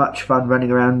had much fun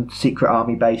running around secret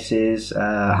army bases,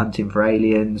 hunting for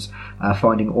aliens,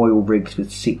 finding oil rigs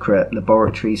with secret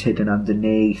laboratories hidden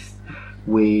underneath.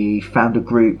 We found a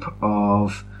group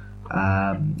of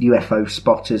UFO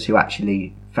spotters who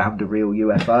actually found a real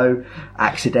UFO,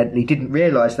 accidentally didn't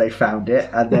realise they found it,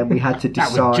 and then we had to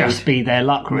decide. That would just be their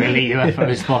luck, really,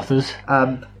 UFO spotters.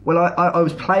 Well, I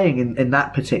was playing in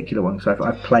that particular one, so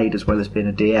I've played as well as been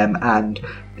a DM, and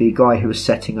the guy who was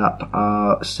setting up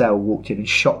our cell walked in and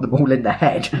shot them all in the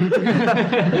head.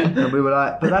 And we were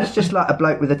like, but that's just like a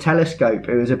bloke with a telescope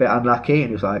who was a bit unlucky, and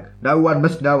he was like, no one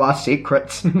must know our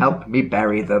secrets, help me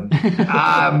bury them.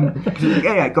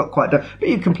 It got quite dark, but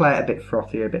you can play it a bit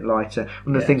frothier, a bit lighter.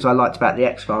 One of the things I liked about the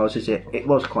X-Files is it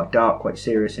was quite dark, quite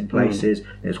serious in places,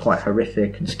 it was quite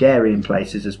horrific and scary in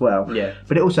places as well.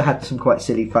 But it also had some quite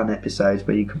silly fun episodes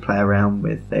where you can play around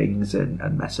with things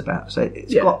and mess about. So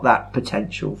it's got that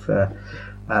potential for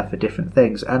different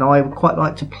things, and I would quite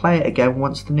like to play it again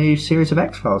once the new series of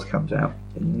X-Files comes out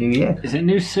in the new year. Is it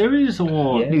new series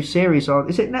or new series on?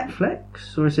 Is it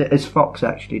Netflix or is Fox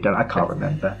actually done? I can't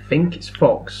remember. I think it's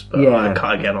Fox, but I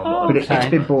can't get on. But it's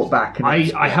been bought back. And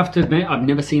I have to admit, I've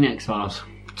never seen X-Files,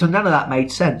 so none of that made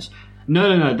sense.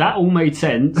 No, that all made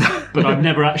sense, but I've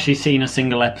never actually seen a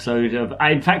single episode of.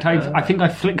 In fact, I think I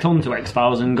flicked onto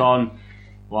X-Files and gone,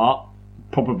 what?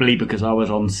 Probably because I was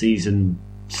on season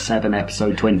 7,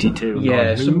 episode 22.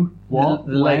 The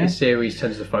later series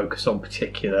tends to focus on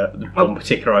particular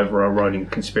overrunning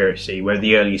conspiracy, where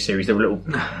the earlier series there were little.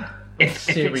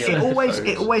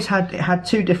 It always had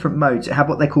 2 different modes. It had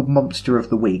what they called Monster of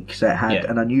the Week, so it had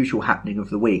an unusual happening of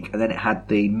the week, and then it had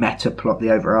the meta plot,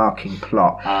 the overarching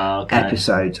plot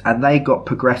episodes, and they got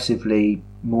progressively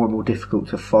more and more difficult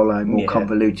to follow, more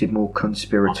convoluted, more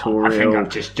conspiratorial. I think I've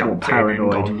just jumped more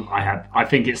paranoid. In and gone, I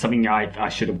think it's something I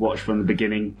should have watched from the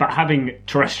beginning. But having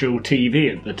terrestrial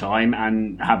TV at the time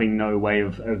and having no way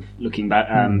of looking back,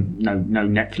 no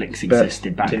Netflix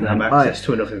existed back then. Didn't have access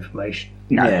to enough information.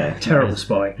 No. Yeah. Terrible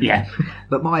spy. Yeah.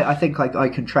 But I think I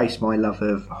can trace my love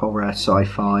of horror,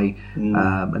 sci-fi,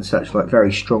 and such like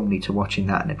very strongly to watching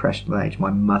that at an impressionable age.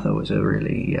 My mother was a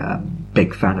really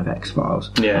big fan of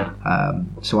X-Files. Yeah.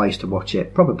 So I used to watch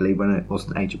it probably when it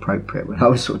wasn't age appropriate, when I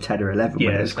was sort of 10 or 11,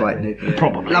 when it was quite new. Yeah.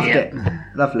 Probably. Loved it.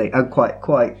 Lovely. I'm quite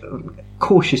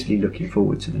cautiously looking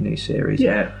forward to the new series.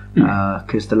 Yeah.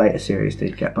 Because the later series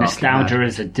did get Nostalgia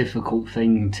is a difficult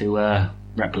thing to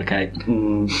replicate.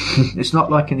 It's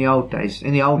not like in the old days.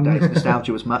 In the old days,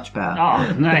 nostalgia was much better.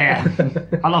 Oh, no, yeah.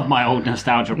 I love my old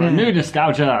nostalgia, but new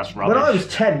nostalgia, that's rubbish. When I was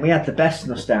 10, we had the best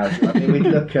nostalgia. I mean, we'd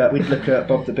look at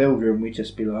Bob the Builder and we'd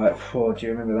just be like, "Oh, do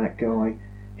you remember that guy?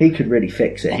 He could really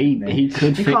fix it." He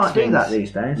could fix You can't do things. that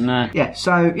these days. No. Yeah,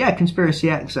 so, Conspiracy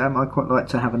X, I'd quite like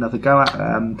to have another go at.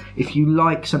 If you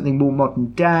like something more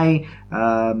modern day,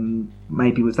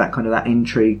 maybe with that kind of that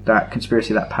intrigue, that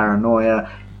conspiracy, that paranoia,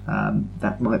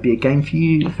 that might be a game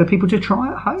for people to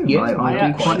try at home. Yeah,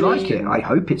 I do quite like it. I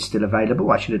hope it's still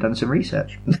available. I should have done some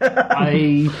research.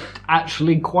 I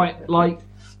actually quite like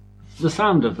the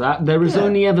sound of that. There has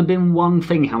only ever been one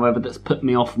thing, however, that's put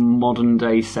me off modern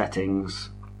day settings.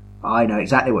 I know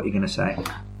exactly what you're going to say.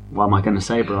 What am I going to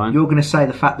say, Brian? You're going to say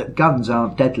the fact that guns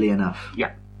aren't deadly enough.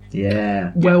 Yeah.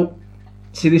 Yeah. Well,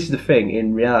 see, this is the thing.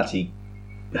 In reality,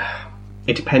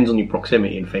 it depends on your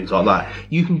proximity and things like that.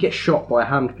 You can get shot by a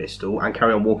hand pistol and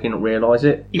carry on walking and not realise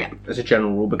it. Yeah. As a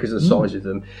general rule, because of the size of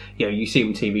them. You know, you see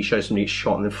on TV shows somebody gets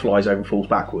shot and then flies over and falls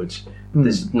backwards.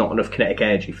 There's not enough kinetic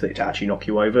energy for it to actually knock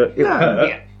you over. It'll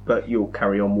hurt, but you'll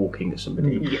carry on walking at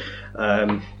somebody.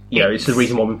 It's the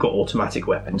reason why we've got automatic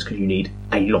weapons, because you need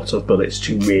a lot of bullets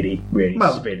to really, really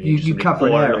severely injure you somebody cover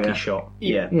an or a area. lucky shot.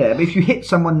 Yeah, but if you hit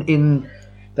someone in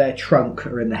their trunk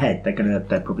or in the head,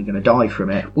 they're probably going to die from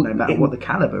it, no matter what the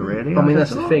caliber, really. I mean,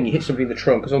 that's the thing. You hit somebody in the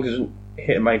trunk, as long as it doesn't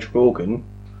hit a major organ,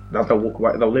 they'll walk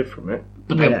away. They'll live from it.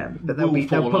 But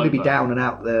they'll probably be down and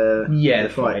out the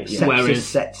fight. Sepsis Whereas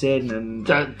sets in, and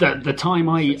the time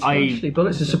Actually,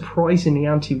 bullets are surprisingly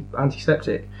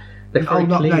antiseptic. They're very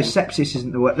clean. no, sepsis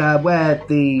isn't the word. Where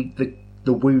the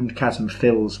wound chasm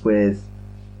fills with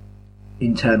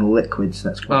internal liquids,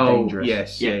 that's quite dangerous.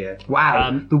 Yes, yeah.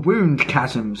 Wow, the wound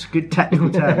chasms. Good technical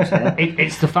terms here.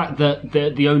 It's the fact that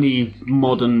the only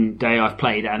modern day I've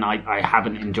played, and I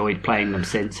haven't enjoyed playing them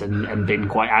since, and been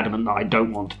quite adamant that I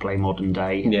don't want to play modern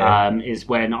day, is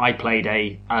when I played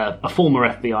a former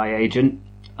FBI agent.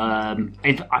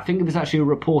 I think it was actually a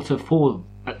reporter for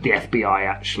the FBI,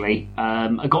 actually.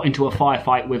 I got into a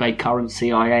firefight with a current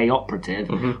CIA operative.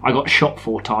 I got shot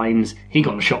 4 times. He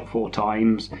got shot 4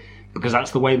 times. Because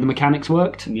that's the way the mechanics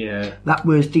worked. Yeah. That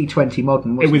was D20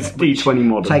 Modern, wasn't it? It was D20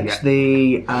 Modern. Takes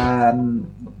the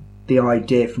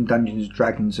idea from Dungeons and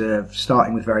Dragons of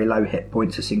starting with very low hit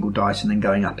points, a single dice, and then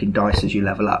going up in dice as you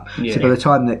level up. Yeah. So by the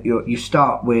time that you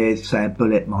start with, say, a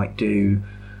bullet might do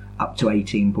up to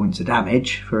 18 points of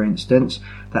damage, for instance,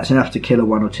 that's enough to kill a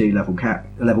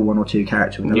level 1 or 2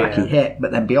 character with a lucky hit.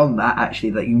 But then beyond that, actually,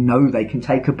 that they can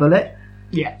take a bullet.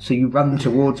 Yeah. So you run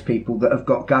towards people that have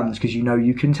got guns because you know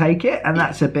you can take it, and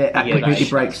that's that completely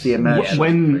breaks the immersion.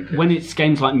 When it's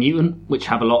games like Mutant, which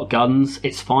have a lot of guns,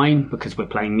 it's fine because we're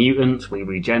playing mutants, we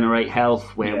regenerate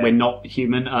health, we're not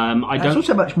human. It's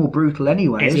also much more brutal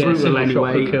anyway. It's brutal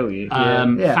anyway. Kill you.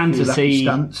 Fantasy,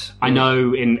 stunts. I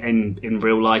know in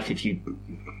real life, if you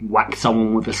whack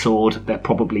someone with a sword, they're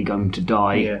probably going to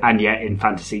die, and yet in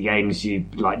fantasy games, you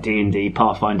like D&D,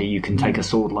 Pathfinder, you can take a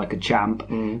sword like a champ,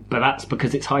 but that's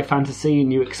because it's high fantasy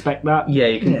and you expect that.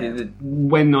 You can.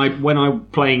 When I'm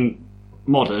playing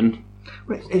modern,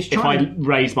 if I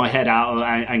raise my head out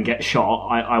and get shot,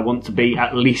 I want to be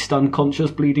at least unconscious,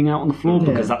 bleeding out on the floor,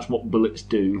 because that's what bullets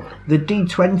do. The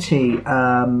D20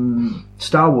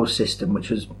 Star Wars system, which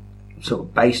was sort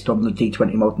of based on the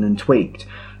D20 Modern and tweaked,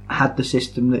 had the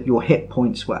system that your hit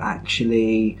points were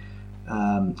actually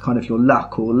kind of your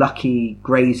luck or lucky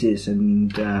grazes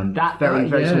and very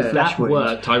small flesh wounds.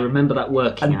 Worked. I remember that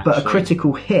working. But a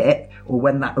critical hit, or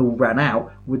when that all ran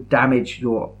out, would damage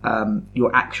your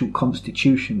actual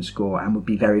Constitution score and would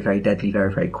be very, very deadly,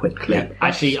 very, very quickly. Yeah.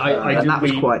 Actually, that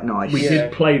was quite nice. We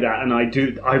did play that, and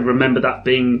I remember that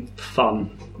being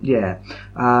fun. Yeah.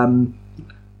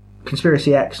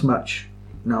 Conspiracy X, much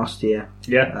nastier.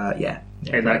 Yeah.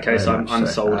 In that case, I'm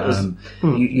sold.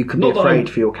 You can be afraid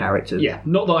for your characters. Yeah,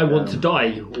 not that I want to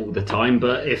die all the time,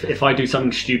 but if I do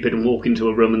something stupid and walk into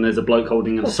a room and there's a bloke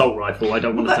holding an assault rifle, I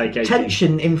don't want to take 80.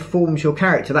 Tension informs your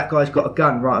character. That guy's got a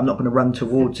gun, right? I'm not going to run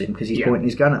towards him because he's pointing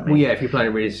his gun at me. Well, yeah, if you're playing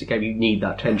a realistic game, you need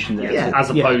that tension there. Yeah. As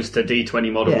opposed to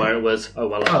D20 model where it was,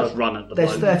 I'll just run at the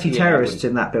There's 30 terrorists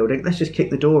in that building. Let's just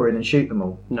kick the door in and shoot them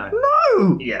all. No.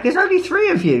 Yeah. There's only 3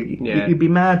 of you. You'd be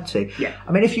mad to. Yeah.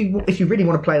 I mean, if you really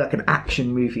want to play like an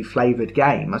action movie flavoured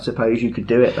game, I suppose you could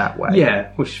do it that way.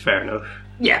 Yeah, which is fair enough.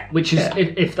 Yeah, which is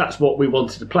if that's what we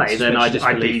wanted to play, then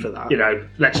I'd be,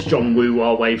 let's John Woo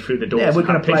our way through the doors. Yeah, we're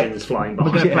going to play pigeons flying by.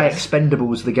 We're going to play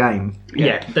Expendables the game.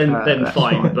 Yeah, then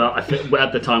fine. But I think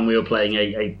at the time we were playing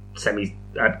a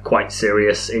quite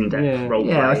serious, in-depth role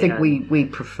play. Yeah, I think we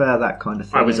prefer that kind of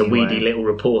thing. I was a weedy little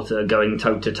reporter going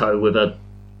toe to toe with a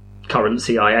current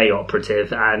CIA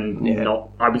operative, and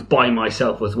I was by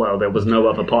myself as well. There was no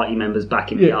other party members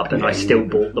backing me up, and I still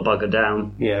brought the bugger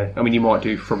down. Yeah, I mean, you might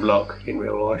do from luck in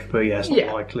real life, but it's not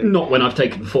likely. Not when I've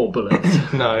taken 4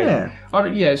 bullets. No.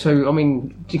 So, I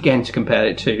mean, again, to compare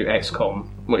it to XCOM,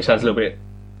 which sounds a little bit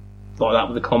like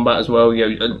that with the combat as well,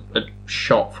 a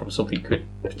shot from something could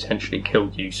potentially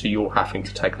kill you, so you're having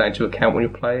to take that into account when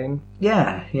you're playing.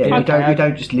 Yeah. You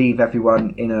don't just leave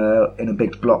everyone in a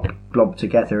big blob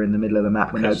together in the middle of the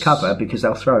map with no cover, because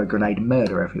they'll throw a grenade and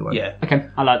murder everyone. Yeah. Okay,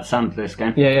 I like the sound of this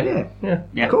game. Yeah.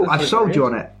 Cool. I've sold you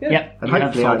on it. Yeah. And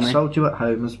hopefully I've sold you at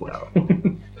home as well.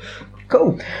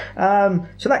 Cool.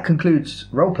 So that concludes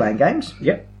role-playing games.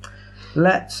 Yep.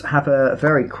 Let's have a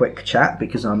very quick chat,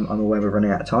 because I'm aware we're running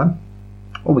out of time.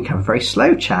 Or we can have a very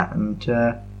slow chat and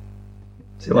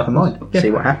see what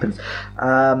happens.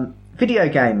 Video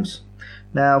games.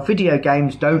 Now, video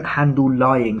games don't handle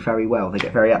lying very well. They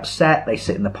get very upset, they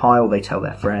sit in the pile, they tell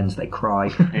their friends, they cry,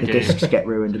 the discs get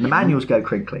ruined, and the manuals go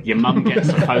crinkly. Your mum gets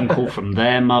a phone call from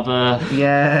their mother.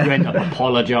 Yeah. You end up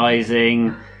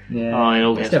apologising. Yeah. It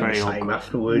all gets very awkward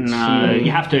afterwards. No, you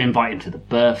have to invite him to the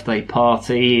birthday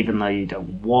party, even though you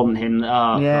don't want him.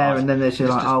 And then there's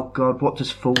like, oh God, what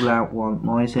does Fallout want?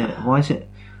 Why is it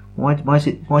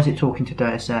talking to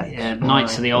Deus Ex? Yeah,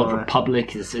 Knights of the Old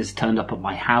Republic is turned up at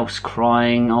my house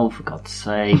crying. Oh, for God's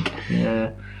sake!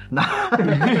 Yeah.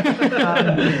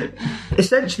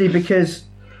 Essentially, because.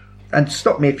 And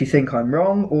stop me if you think I'm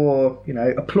wrong, or,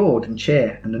 applaud and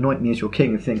cheer and anoint me as your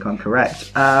king and think I'm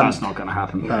correct. That's not going to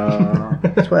happen.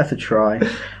 It's worth a try.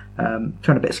 Trying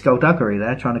a bit of skullduggery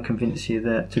there, trying to convince you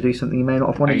to do something you may not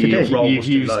have wanted to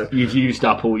do. You've used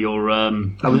up all your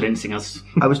convincing us.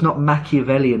 I was not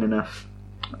Machiavellian enough.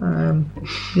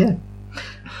 Yeah.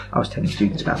 I was telling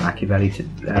students about Machiavelli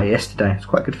yesterday. It's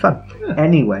quite good fun.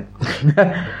 Anyway.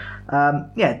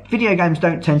 Video games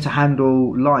don't tend to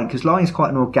handle lying, because lying is quite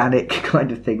an organic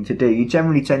kind of thing to do. You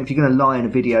generally tend, if you're going to lie in a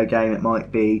video game, it might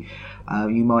be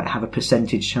you might have a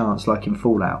percentage chance, like in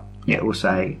Fallout. It will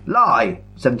say lie,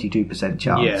 72%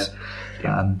 chance.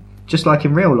 Just like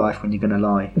in real life, when you're going to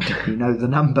lie, you know the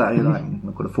number. You're like,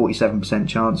 I've got a 47%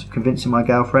 chance of convincing my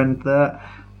girlfriend that.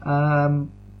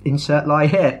 Insert lie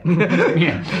here.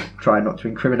 Try not to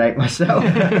incriminate myself.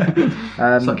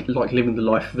 It's like living the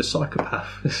life of a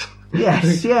psychopath.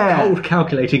 Yes, yeah. Cold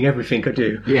calculating everything I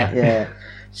do. Yeah.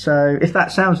 So if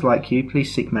that sounds like you,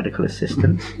 please seek medical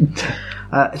assistance.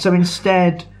 So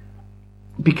instead,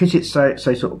 because it's so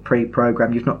sort of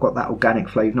pre-programmed, you've not got that organic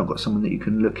flow, you've not got someone that you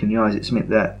can look in the eyes. It's something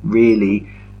that really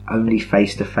only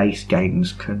face-to-face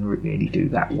games can really do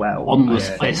that well.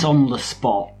 It's on the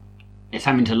spot. It's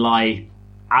having to lie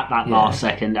at that last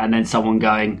second, and then someone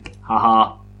going,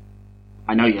 haha,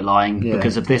 I know you're lying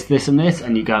because of this, this and this,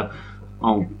 and you go,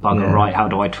 oh bugger, right, how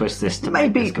do I twist this to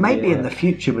maybe in the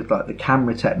future, with like the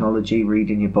camera technology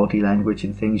reading your body language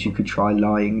and things, you could try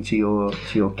lying to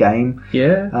your game.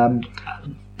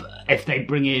 If they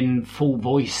bring in full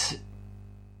voice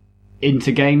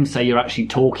into games, say you're actually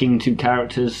talking to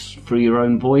characters through your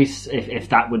own voice, if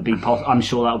that would be I'm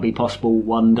sure that would be possible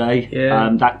one day.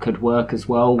 That could work as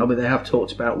well. I mean, they have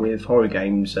talked about with horror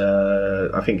games,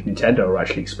 I think Nintendo are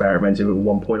actually experimenting at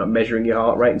one point, like measuring your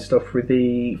heart rate and stuff with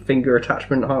the finger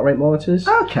attachment heart rate monitors.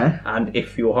 Okay. And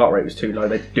if your heart rate was too low,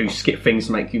 they do skip things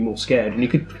to make you more scared, and you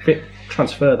could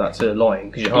transfer that to lying,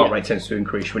 because your heart rate tends to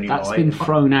increase when you lie. That's been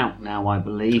thrown out now, I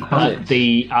believe.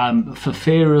 For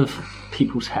fear of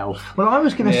people's health. Well, I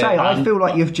was going to say, I feel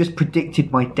like you've just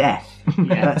predicted my death.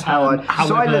 That's how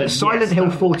Silent Hill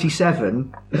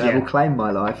 47 will claim my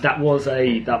life. That was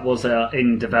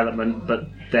in development, but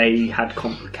they had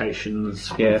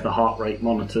complications with the heart rate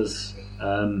monitors.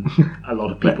 A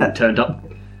lot of people turned up.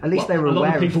 At least they were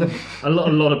aware of them. A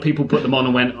lot of people put them on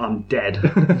and went, I'm dead.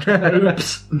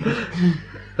 Oops.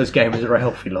 As gamers are a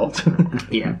healthy lot.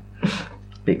 Yeah.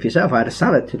 Speak for yourself. I had a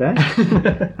salad today,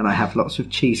 and I have lots of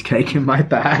cheesecake in my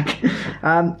bag.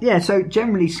 So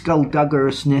generally,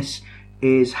 skullduggerousness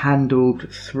is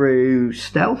handled through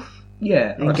stealth.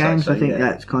 Yeah, in games, I think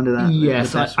that's kind of that.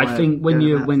 Yes, I think when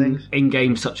in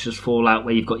games such as Fallout,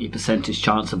 where you've got your percentage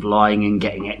chance of lying and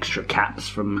getting extra caps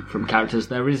from characters,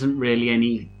 there isn't really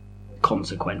any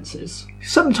consequences.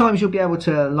 Sometimes you'll be able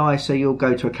to lie, so you'll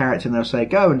go to a character and they'll say,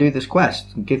 "Go and do this quest.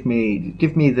 And give me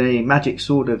the magic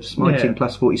sword of smiting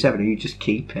plus 47." And you just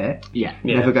keep it. Yeah.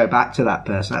 Never go back to that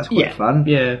person. That's quite fun.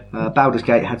 Yeah. Baldur's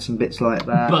Gate had some bits like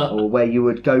that, or where you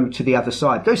would go to the other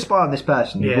side, go spy on this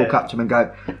person. You walk up to them and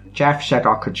go, "Jeff said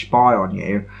I could spy on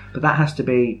you," but that has to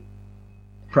be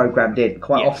programmed in.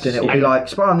 Quite often it will be like,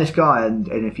 spy on this guy, and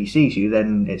if he sees you,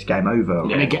 then it's game over.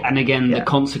 And again, the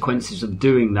consequences of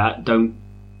doing that don't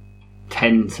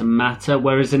tend to matter.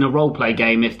 Whereas in a roleplay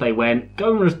game, if they went,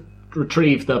 go and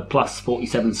retrieve the plus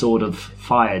 47 sword of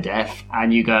fire death,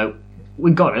 and you go,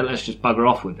 we got it, let's just bugger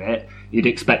off with it, you'd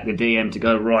expect the DM to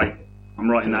go, right,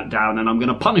 I'm writing that down and I'm going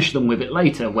to punish them with it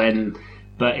later.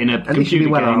 But in a computer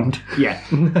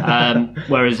game,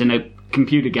 whereas in a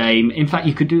computer game, in fact,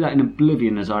 you could do that in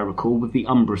Oblivion, as I recall, with the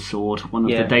Umbra sword. One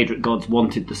of the Daedric gods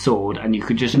wanted the sword, and you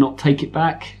could just not take it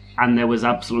back, and there was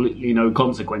absolutely no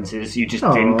consequences. You just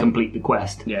didn't complete the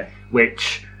quest. Yeah,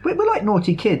 which we're like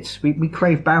naughty kids. We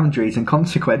crave boundaries and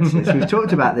consequences. We've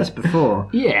talked about this before.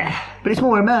 Yeah, but it's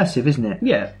more immersive, isn't it?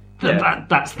 Yeah. That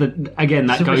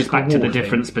goes back to the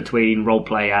difference between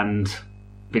roleplay and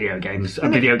video games.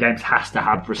 Video games has to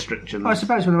have restrictions. I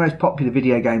suppose one of the most popular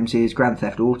video games is Grand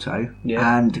Theft Auto,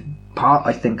 and part,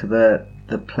 I think, of the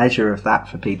pleasure of that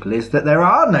for people is that there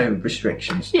are no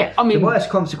restrictions. Yeah, I mean, the worst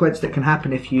consequence that can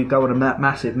happen if you go on a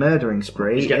massive murdering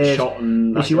spree is shot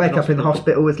and you wake up in the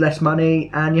hospital with less money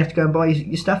and you have to go and buy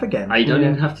your stuff again. You don't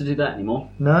even have to do that anymore.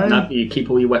 No, you keep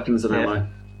all your weapons and ammo.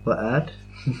 What?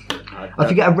 If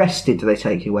you get arrested, do they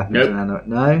take your weapons and ammo?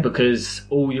 No, because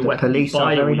all your weapons, you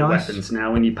buy all your weapons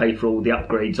now, and you pay for all the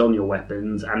upgrades on your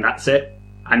weapons, and that's it.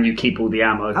 And you keep all the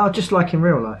ammo. Oh, just like in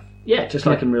real life. Yeah, just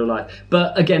like in real life.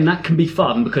 But again, that can be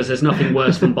fun because there's nothing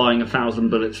worse than buying 1,000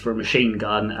 bullets for a machine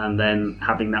gun and then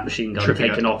having that machine gun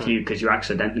taken off you because you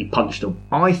accidentally punched or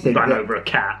ran over a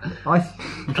cat. I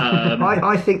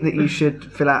think that you should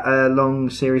fill out a long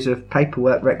series of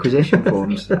paperwork requisition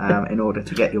forms in order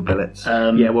to get your bullets.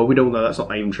 Well, we all know that's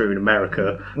not even true in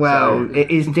America. Well,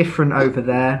 it is different over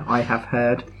there, I have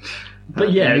heard.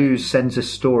 But the news sends us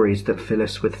stories that fill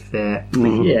us with fear.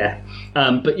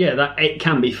 That it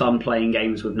can be fun playing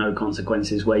games with no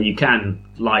consequences where you can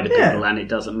lie to people and it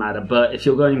doesn't matter. But if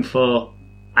you're going for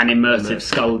an immersive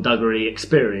skullduggery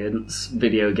experience,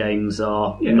 video games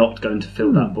are not going to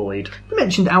fill that void. You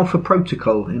mentioned Alpha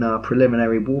Protocol in our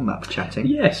preliminary warm-up chatting.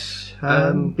 Yes.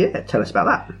 Tell us about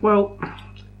that. Well,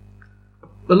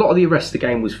 a lot of the rest of the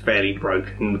game was fairly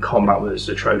broken, the combat was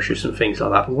atrocious and things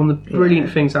like that, but one of the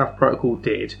brilliant things Alpha Protocol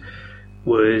did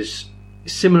was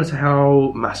similar to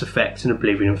how Mass Effect and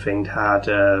Oblivion and things had,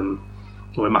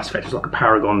 where Mass Effect was like a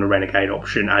Paragon, a Renegade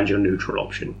option, and your neutral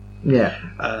option.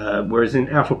 Yeah. Whereas in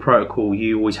Alpha Protocol,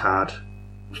 you always had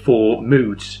 4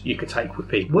 moods you could take with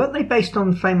people. Weren't they based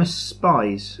on famous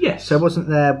spies? Yes. So wasn't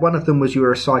there, one of them was you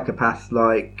were a psychopath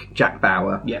like Jack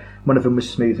Bauer. Yeah. One of them was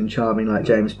smooth and charming like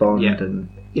James Bond.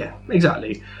 Yeah,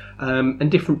 exactly. And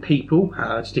different people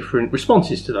had different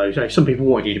responses to those. Some people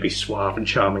wanted you to be suave and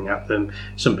charming at them.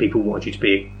 Some people wanted you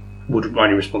to would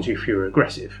only respond to you if you were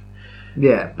aggressive.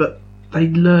 Yeah. But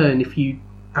they'd learn if you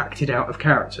acted out of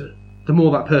character. The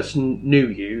more that person knew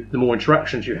you, the more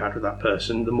interactions you had with that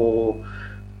person, the more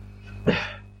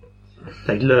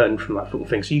they'd learn from that sort of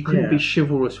thing. So you couldn't be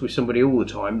chivalrous with somebody all the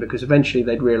time because eventually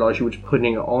they'd realise you were just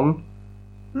putting it on.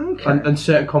 Okay. And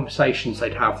certain conversations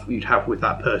you'd have with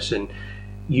that person,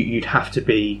 you'd have to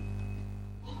be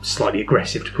slightly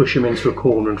aggressive to push them into a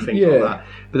corner and things like that.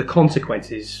 But the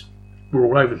consequences were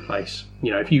all over the place.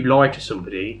 If you lie to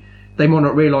somebody, they might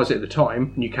not realise it at the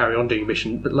time, and you carry on doing your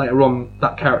mission. But later on,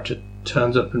 that character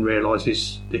turns up and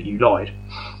realises that you lied.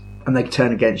 And they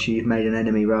turn against you. You've made an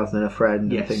enemy rather than a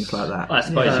friend, and things like that. I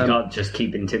suppose you can't just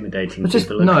keep intimidating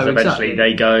people because eventually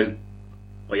they go,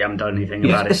 well, you haven't done anything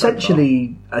about it.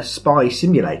 Essentially a spy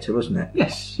simulator, wasn't it?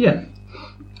 Yes, yeah.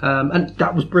 And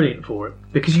that was brilliant for it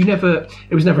because it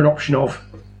was never an option of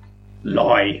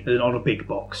lie on a big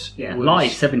box. Yeah, lie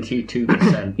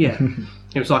 72%. Yeah.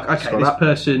 It was like, okay, this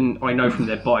person I know from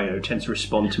their bio tends to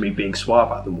respond to me being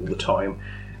suave at them all the time,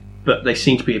 but they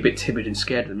seem to be a bit timid and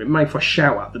scared of them. Maybe if I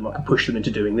shout at them, I can push them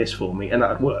into doing this for me, and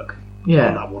that would work.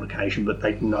 on that one occasion, but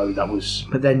they know that was.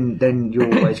 But then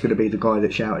you're always going to be the guy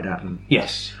that shouted at them.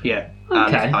 Yes, yeah.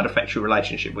 Okay. And I'd affect your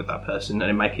relationship with that person, and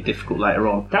it make it difficult later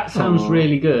on. That sounds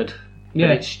really good. Yeah,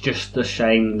 but it's just a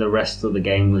shame the rest of the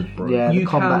game was broken. Yeah, the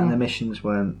combat and the missions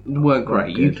weren't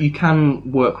great. You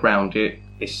can work around it.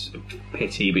 It's a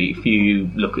pity, but if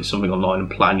you look at something online and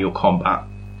plan your combat,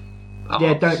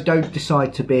 don't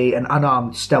decide to be an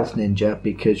unarmed stealth ninja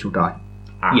because you'll die.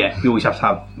 Yeah, you always have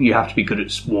to be good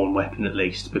at one weapon at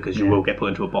least, because you will get put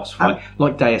into a boss fight,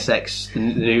 like Deus Ex, the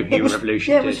new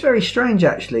Revolution. Yeah, it was very strange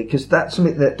actually, because that's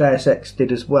something that Deus Ex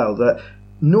did as well. That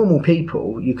normal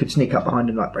people, you could sneak up behind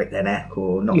them, like break their neck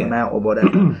or knock them out or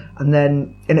whatever,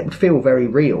 and it would feel very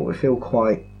real. It would feel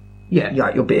quite. Yeah,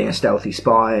 like you're being a stealthy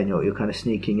spy and you're kind of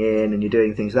sneaking in and you're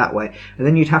doing things that way. And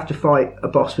then you'd have to fight a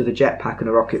boss with a jetpack and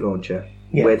a rocket launcher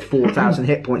with 4,000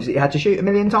 hit points that you had to shoot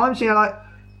 1,000,000 times. And you're like,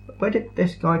 where did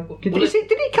this guy... Did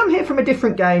he come here from a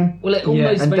different game? Well, it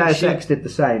almost and makes Deus Ex did the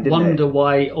same, didn't wonder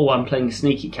why... Oh, I'm playing a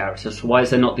sneaky character, so why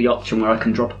is there not the option where I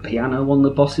can drop a piano on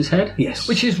the boss's head? Yes.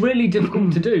 Which is really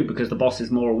difficult to do, because the boss is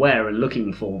more aware and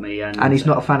looking for me. And he's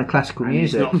not a fan of classical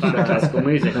music. He's not a fan of classical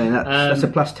music. I mean, that's a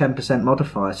plus 10%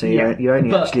 modifier, so you're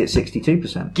only actually at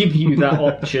 62%. Give you that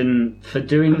option for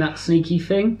doing that sneaky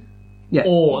thing? Yeah.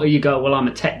 Or you go, well, I'm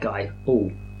a tech guy.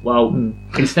 Oh, well,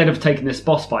 instead of taking this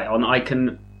boss fight on, I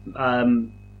can...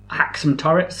 hack some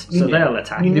turrets, so they'll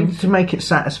attack. You need to make it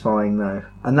satisfying, though,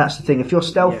 and that's the thing. If your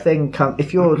stealth thing,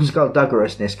 if your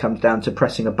skullduggerousness comes down to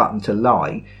pressing a button to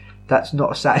lie, that's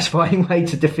not a satisfying way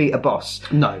to defeat a boss.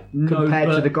 No,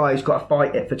 compared to the guy who's got to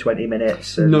fight it for 20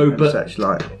 minutes. And such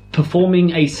like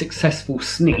performing a successful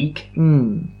sneak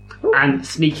and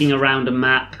sneaking around a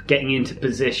map, getting into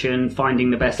position, finding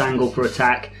the best angle for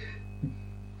attack.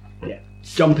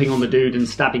 Jumping on the dude and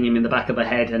stabbing him in the back of the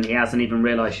head and he hasn't even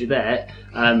realised you're there.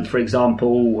 For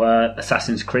example,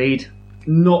 Assassin's Creed.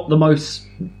 Not the most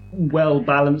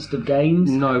well-balanced of games.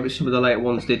 No, but some of the later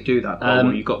ones did do that,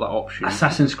 where you got that option.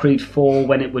 Assassin's Creed 4,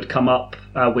 when it would come up,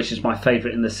 which is my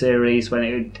favourite in the series, when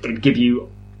it would give you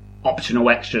optional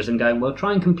extras and going, well,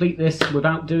 try and complete this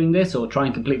without doing this, or try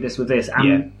and complete this with this.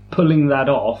 And pulling that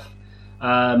off,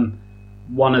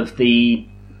 one of the...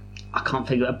 I can't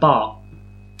think of it, Bart.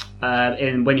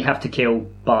 When you have to kill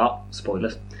Bart,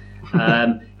 spoilers,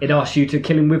 it asks you to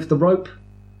kill him with the rope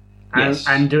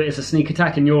and do it as a sneak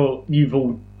attack, and you've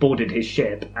all boarded his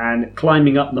ship and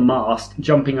climbing up the mast,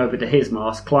 jumping over to his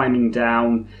mast, climbing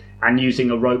down and using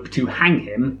a rope to hang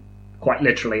him, quite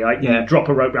literally. You drop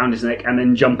a rope round his neck and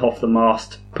then jump off the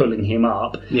mast, pulling him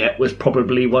up, was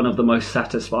probably one of the most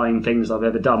satisfying things I've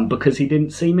ever done, because he didn't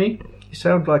see me. You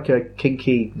sound like a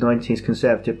kinky 90s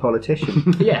Conservative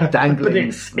politician. Dangling.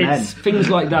 But men. It's things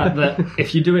like that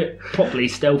if you do it properly,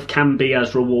 stealth can be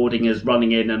as rewarding as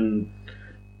running in and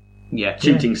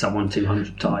shooting someone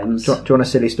 200 times. Do you want a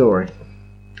silly story?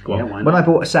 Why not? When I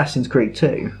bought Assassin's Creed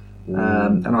 2,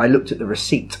 and I looked at the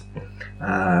receipt,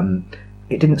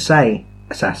 it didn't say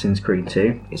Assassin's Creed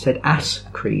 2, it said Ass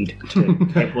Creed 2.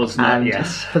 It was not,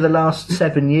 yes. For the last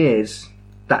 7 years...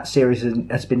 that series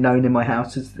has been known in my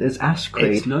house as Ass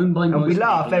Creed. It's known by most people. And we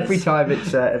laugh every time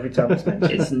it's mentioned.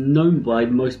 It's known by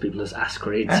most people as Ass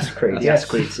Creed. Ass Creed, the Ass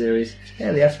Creed series.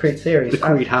 Yeah, the Ass Creed series. The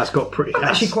Creed has got pretty. I'm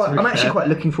actually quite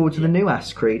looking forward to the new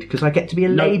Ass Creed, because I get to be a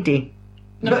lady.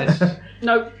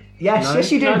 No. Yes,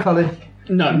 you do, Colin.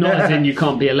 No, not as in you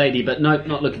can't be a lady, but no,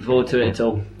 not looking forward to it at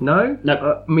all. No?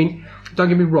 No. I mean, don't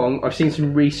get me wrong, I've seen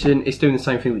some recent... It's doing the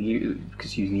same thing that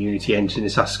because using the Unity engine,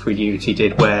 Assassin's Creed Unity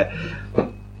did, where...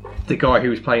 the guy who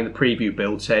was playing the preview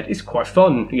build said it's quite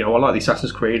fun. I like the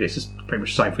Assassin's Creed. It's just pretty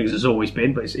much the same thing as it's always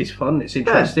been, but it's fun. It's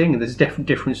interesting, and there's a different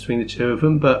difference between the two of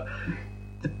them. But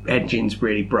the engine's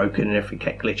really broken, and everything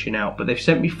kept glitching out. But they've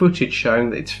sent me footage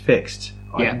showing that it's fixed.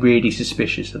 I'm really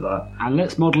suspicious of that. And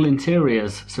let's model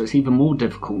interiors, so it's even more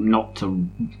difficult not to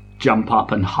jump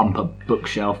up and hump a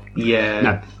bookshelf. Yeah.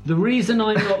 No, the reason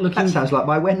I'm not looking... that sounds like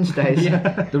my Wednesdays.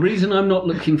 The reason I'm not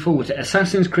looking forward to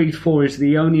Assassin's Creed 4 is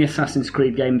the only Assassin's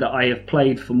Creed game that I have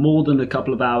played for more than a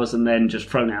couple of hours and then just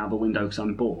thrown it out of the window because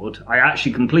I'm bored. I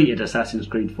actually completed Assassin's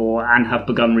Creed 4 and have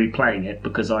begun replaying it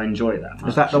because I enjoy it that much.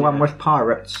 Is that the one with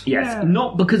pirates? Yes.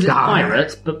 Not because it's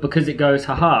pirates, but because it goes,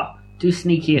 haha, do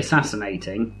sneaky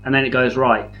assassinating, and then it goes,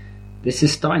 right, this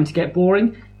is starting to get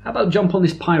boring. How about jump on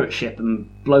this pirate ship and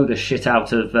blow the shit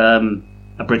out of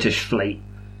a British fleet?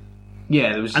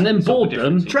 Yeah, there was... And then board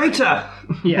them. Traitor!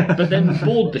 Yeah, but then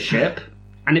board the ship,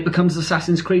 and it becomes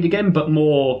Assassin's Creed again, but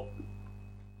more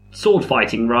sword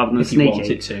fighting rather than sneaking. If you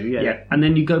want it to, yeah. And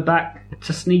then you go back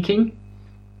to sneaking,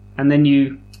 and then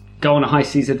you go on a high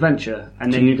seas adventure,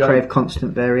 and then you go... crave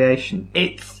constant variation.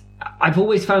 I've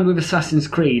always found with Assassin's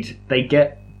Creed, they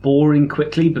get boring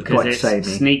quickly because Quite it's samey.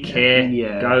 sneak here,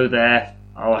 Yeah. go there.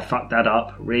 Oh, I fucked that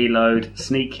up. Reload,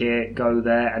 sneak here, go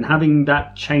there, and having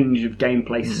that change of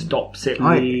gameplay stops it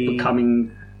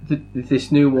becoming.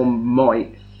 This new one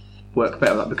might work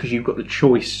better like, because you've got the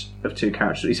choice of two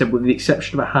characters. He said, with the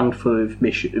exception of a handful of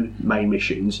main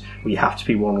missions where you have to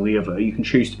be one or the other, you can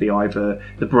choose to be either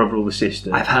the brother or the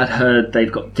sister. I've heard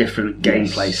they've got different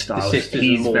gameplay styles. The sisters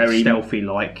He's are more very stealthy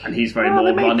like, and he's very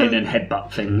more running and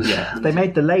headbutt things. Yeah, They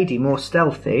made the lady more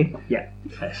stealthy. yeah,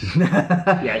 yes.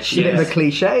 yeah. It's a bit of a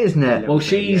cliche, isn't it? Well,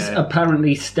 she's Yeah.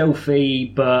 apparently stealthy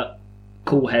but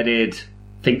cool-headed,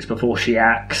 thinks before she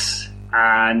acts,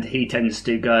 and he tends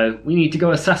to go, we need to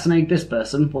go assassinate this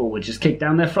person, or we'll just kick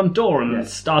down their front door and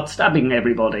start stabbing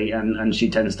everybody, and she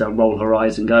tends to roll her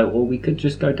eyes and go, or we could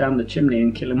just go down the chimney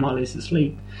and kill him while he's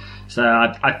asleep. So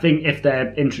I think if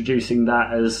they're introducing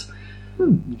that as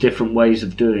different ways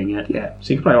of doing it. Yeah,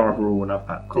 so you can play either or and have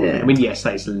that comedy. Yeah. I mean, yes,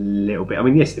 that is a little bit. I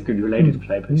mean, yes, they're good related to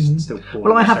play, but it's still boring.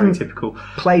 Well, I haven't stereotypical.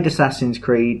 played Assassin's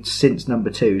Creed since number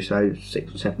 2, so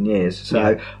 6 or 7 years.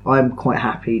 So I'm quite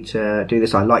happy to do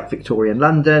this. I like Victorian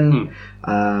London.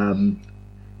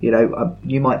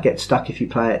 You might get stuck if you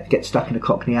play it. Get stuck in a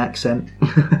Cockney accent.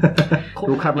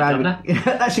 We'll come round.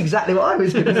 That's exactly what I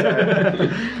was going to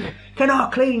say. Can I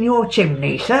clean your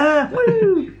chimney, sir?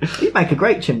 Woo! You'd make a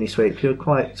great chimney sweep. You're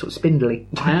quite sort of spindly.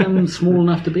 I am small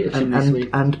enough to be a chimney sweep.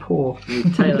 And poor.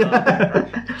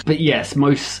 But yes,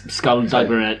 most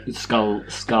skullduggery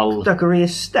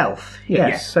is stealth.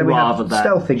 Yes, so we rather have than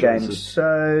stealthy choices. games.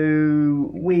 So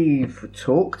we've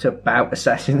talked about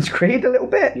Assassin's Creed a little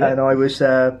bit, and I was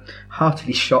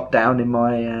heartily shot down in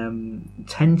my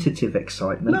tentative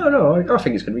excitement. No, I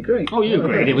think it's going to be great. Oh, you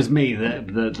agreed. It was me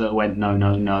that went no.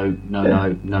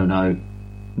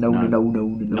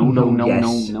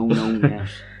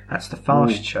 Yes. That's the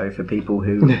fast show for people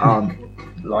who aren't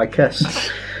like us.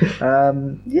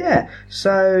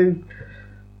 So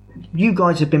you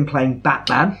guys have been playing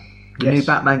Batman. The new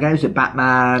Batman games at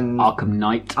Batman Arkham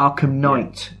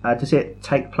Knight. Does it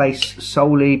take place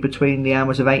solely between the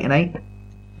hours of 8 and 8?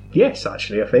 Yes,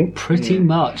 actually, I think. Pretty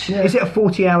much. Is it a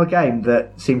 40-hour game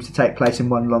that seems to take place in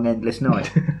one long endless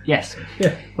night? Yes.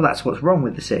 Well, that's what's wrong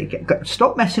with the city.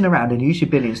 Stop messing around and use your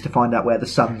billions to find out where the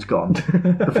sun's gone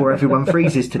before everyone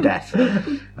freezes to death.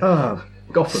 Oh,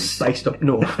 Gotham's based up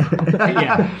north.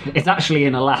 Yeah. It's actually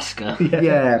in Alaska.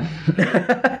 Yeah.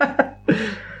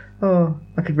 Oh,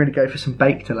 I could really go for some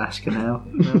baked Alaska now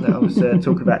that I was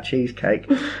talking about cheesecake.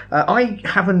 I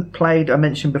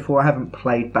mentioned before, I haven't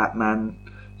played Batman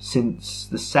since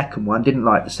the second one. Didn't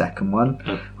like the second one.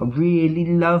 I really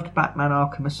loved Batman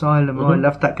Arkham Asylum. I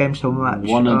loved that game so much.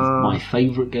 One of my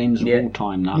favourite games of all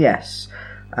time now. Yes.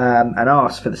 And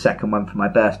asked for the second one for my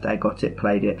birthday, got it,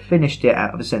 played it, finished it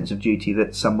out of a sense of duty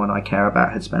that someone I care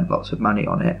about had spent lots of money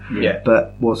on it,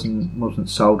 but wasn't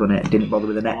sold on it, didn't bother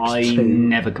with the next two. I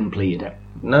never completed it.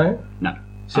 No? No.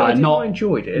 So I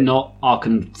enjoyed it. Not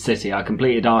Arkham City. I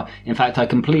completed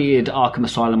Arkham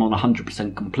Asylum on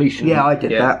 100% completion. Yeah, I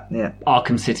did that. Yeah.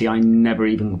 Arkham City, I never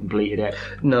even completed it.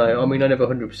 No, I mean I never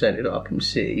 100% did Arkham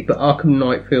City, but Arkham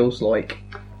Knight feels like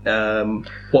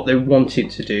what they wanted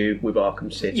to do with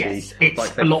Arkham City. Yes, it's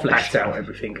like they a lot fleshed better. out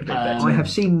everything a bit better. I have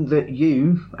seen that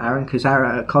you, Aaron, because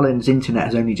Colin's internet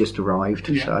has only just arrived,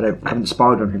 so I haven't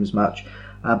spied on him as much.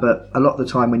 But a lot of the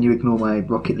time when you ignore my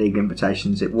Rocket League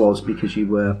invitations, it was because you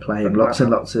were playing lots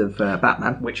and lots of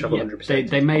Batman. Which I've 100%.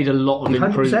 They made a lot of 100%.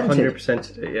 improvements.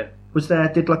 100% of it, yeah.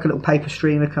 Did like a little paper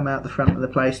streamer come out the front of the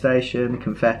PlayStation,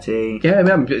 confetti? Yeah, I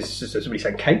remember it's just somebody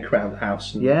saying cake around the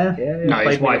house. And, Yeah? No,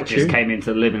 his wife just came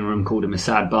into the living room, called him a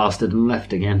sad bastard, and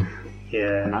left again.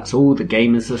 Yeah. And that's all the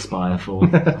gamers aspire for.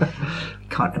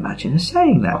 Can't imagine her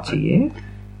saying that to you.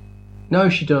 No,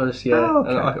 she does, yeah. Oh, okay.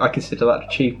 And I consider that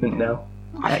achievement now.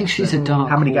 I think she's a dark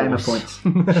How many gamer horse.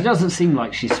 points? She doesn't seem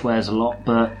like she swears a lot,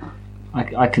 but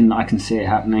I can see it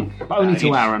happening. But only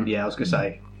to Aaron. Yeah, I was going to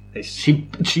say.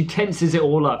 She tenses it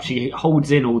all up. She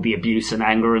holds in all the abuse and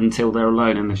anger until they're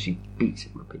alone, and then she beats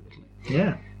it repeatedly.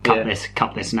 Yeah.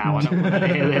 Cut this now. I don't want to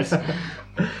hear this.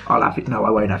 I'll have it. No, I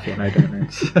won't have it. No,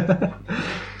 don't.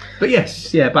 But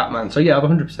yes, yeah, Batman. So yeah, I've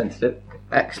 100%ed it.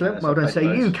 Excellent. Well done. So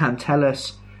you can tell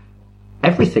us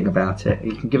everything about it.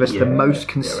 You can give us the most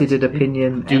considered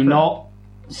opinion. Do not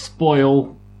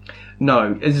spoil.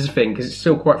 No, this is the thing, because it's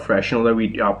still quite fresh, and although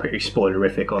we are pretty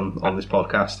spoilerific on this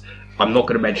podcast, I'm not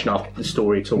going to mention after the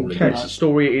story at all. Okay. The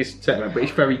story is but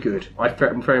it's very good. I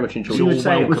very much enjoyed You it. would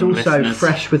say it was welcome, also listeners.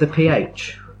 fresh with a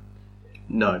PH.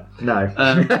 No.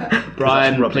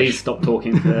 Brian, please stop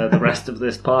talking for the rest of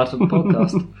this part of the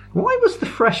podcast. Why was the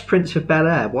Fresh Prince of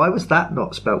Bel-Air? Why was that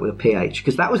not spelt with a PH?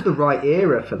 Because that was the right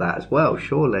era for that as well,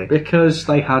 surely. Because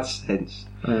they had sense.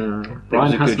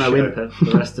 Brian has no input for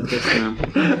the rest of this now.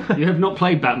 You have not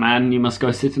played Batman, you must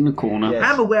go sit in the corner. Yes.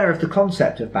 I'm aware of the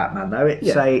concept of Batman, though.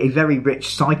 It's a very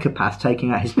rich psychopath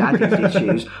taking out his daddy's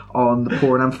issues on the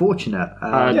poor and unfortunate.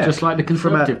 Just like the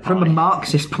Conservative Party. From a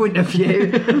Marxist point of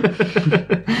view.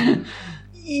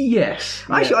 Yes.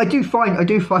 Actually, I do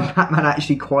find Batman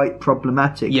actually quite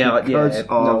problematic. No, I do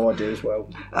as well.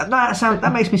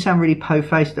 That makes me sound really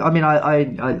po-faced. I mean, I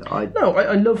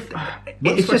love.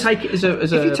 It's just take it as a.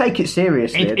 If you take it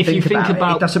seriously, if you think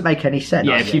about it, it doesn't make any sense.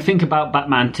 Yeah, if you think about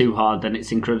Batman too hard, then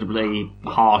it's incredibly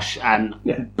harsh.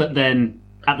 But then.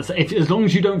 As long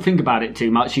as you don't think about it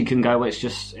too much, you can go, well, it's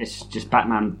just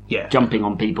Batman jumping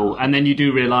on people, and then you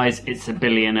do realise it's a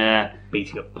billionaire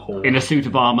beating up poor in a suit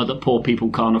of armour that poor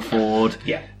people can't afford.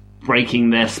 Breaking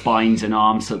their spines and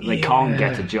arms so that they can't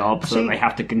get a job, so that they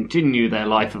have to continue their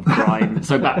life of crime,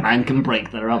 so Batman can break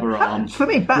their other arms. For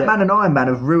me, Batman and Iron Man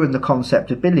have ruined the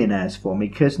concept of billionaires for me,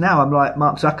 because now I'm like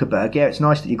Mark Zuckerberg, it's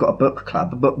nice that you've got a book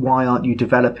club, but why aren't you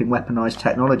developing weaponised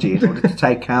technology in order to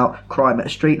take out crime at a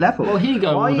street level? Well, here you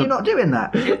go. Why are you not doing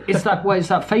that? It's that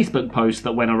Facebook post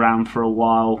that went around for a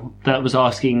while that was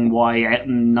asking why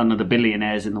none of the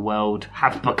billionaires in the world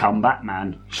have become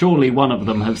Batman. Surely one of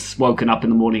them has woken up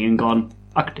in the morning and gone,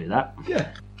 I could do that.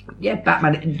 Yeah,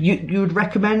 Batman. You would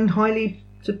recommend highly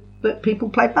that people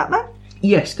play Batman?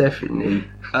 Yes, definitely.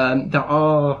 There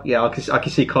are. I can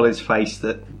see Colin's face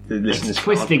that the listeners. It's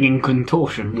twisting in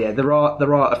contortion. Yeah, there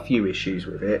are a few issues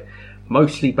with it,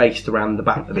 mostly based around the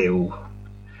Batmobile.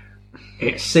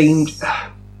 It seemed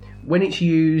when it's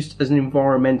used as an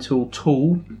environmental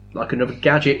tool, like another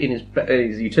gadget in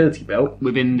his utility belt,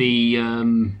 within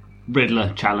the.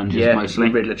 Riddler challenges mostly.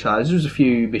 Riddler challenges. There's a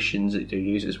few missions that do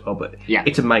use it as well, but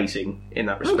it's amazing in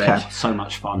that respect. Okay. So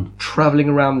much fun. Travelling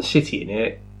around the city in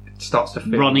it starts to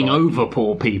feel running over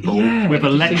poor people with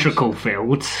electrical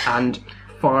fields and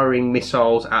firing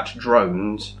missiles at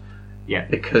drones. Yeah,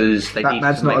 because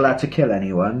Batman's not allowed to kill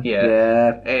anyone.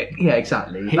 Yeah,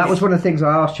 exactly. That was one of the things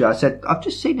I asked you. I said, I've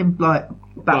just seen him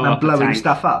Batman blowing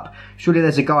stuff up. Surely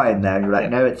there's a guy in there. And you're like,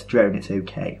 no, it's a drone. It's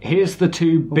okay. Here's the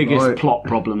two biggest plot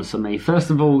problems for me.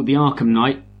 First of all, the Arkham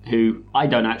Knight, who I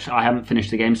haven't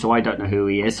finished the game, so I don't know who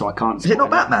he is, so I can't. Is it not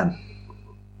Batman?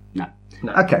 No.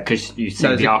 Okay, because you see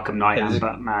the Arkham Knight and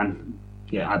Batman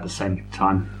at the same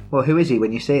time. Well, who is he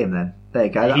when you see him then? There you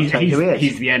go. That'll tell you who he is.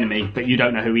 He's the enemy, but you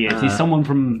don't know who he is. He's someone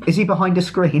from... Is he behind a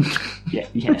screen? Yeah.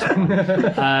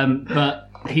 But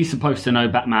he's supposed to know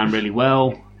Batman really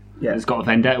well. Yeah. He's got a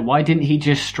vendetta. Why didn't he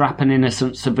just strap an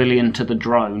innocent civilian to the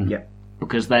drone? Yeah.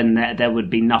 Because then there would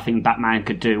be nothing Batman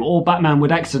could do. Or Batman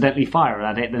would accidentally fire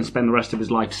at it, then spend the rest of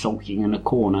his life sulking in a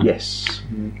corner. Yes.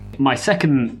 My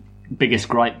second biggest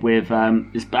gripe with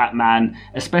is Batman,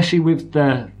 especially with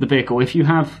the vehicle. If you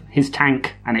have his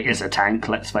tank, and it is a tank,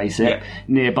 let's face it,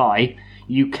 nearby,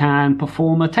 you can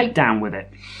perform a takedown with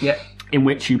it. Yeah. In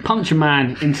which you punch a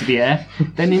man into the air,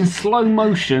 then in slow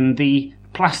motion the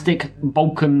plastic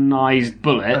vulcanized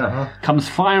bullet comes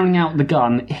firing out the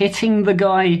gun, hitting the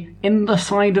guy in the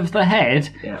side of the head,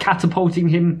 catapulting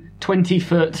him 20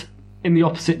 foot in the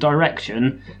opposite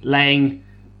direction, laying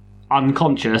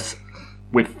unconscious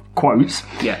with quotes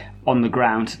on the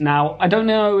ground. Now, I don't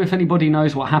know if anybody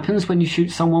knows what happens when you shoot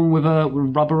someone with a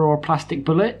rubber or a plastic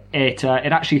bullet. It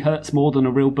actually hurts more than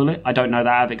a real bullet. I don't know that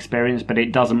out of experience, but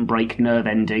it doesn't break nerve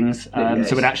endings,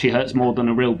 so it actually hurts more than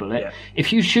a real bullet. Yeah.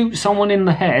 If you shoot someone in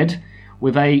the head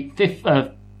with a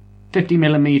 50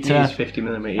 millimeter,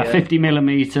 50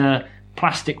 millimeter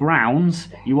plastic rounds,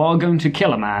 you are going to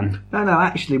kill a man. No,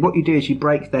 actually, what you do is you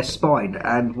break their spine,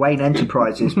 and Wayne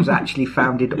Enterprises was actually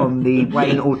founded on the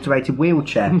Wayne automated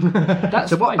wheelchair.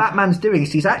 So what Batman's doing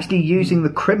is he's actually using the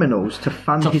criminals to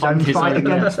fund his own fight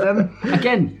against them.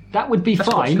 Again, that would be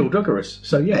fine. Skullduggerous.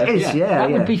 So it is, that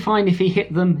would be fine if he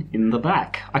hit them in the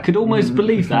back. I could almost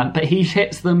believe that, but he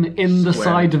hits them in the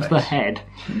side of the head.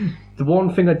 The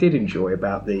one thing I did enjoy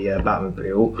about the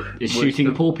Batmobile is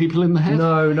shooting poor people in the head.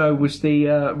 No, was the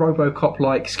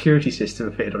RoboCop-like security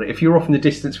system fitted on it. If you're off in the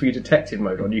distance with your detective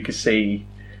mode on, you could see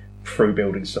through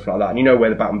buildings and stuff like that, and you know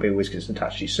where the Batmobile is because it's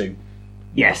attached to your suit.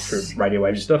 Yes, through radio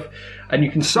waves and stuff, and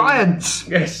you can science.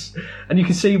 Yes, and you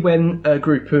can see when a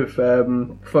group of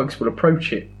thugs will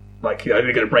approach it, like they're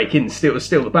going to break in, steal the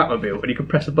Batmobile, and you can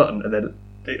press a button, and then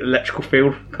the electrical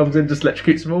field comes in, just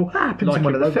electrocutes them all. That happens in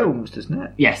one of the films, doesn't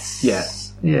it? Yes.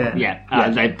 Yeah.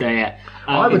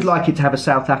 I would like it to have a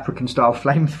South African style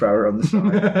flamethrower on the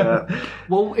side.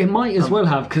 Well, it might as well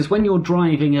have, because when you're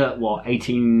driving at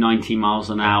 18, 90 miles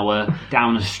an hour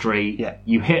down a street,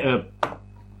 you hit a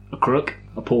crook,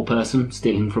 a poor person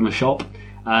stealing from a shop.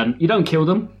 You don't kill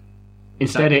them.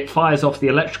 Instead, it fires off the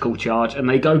electrical charge and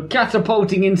they go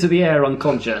catapulting into the air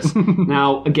unconscious.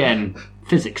 Now, again,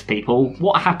 physics people,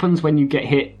 what happens when you get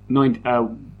hit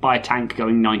by a tank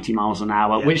going 90 miles an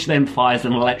hour, which then fires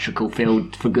an electrical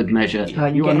field for good measure?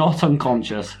 You are not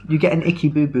unconscious. You get an icky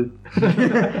boo-boo.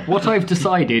 What I've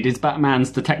decided is Batman's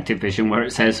detective vision, where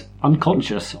it says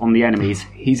unconscious on the enemies.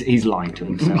 He's lying to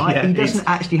himself. He doesn't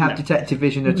actually have detective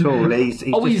vision at all. He's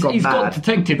got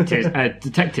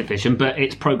detective vision, but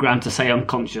it's programmed to say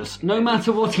unconscious, no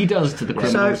matter what he does to the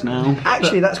criminals now.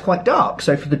 Actually, that's quite dark.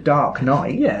 So for the Dark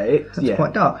Knight, it's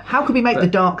quite dark. How could we make the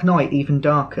Dark Knight even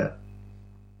darker?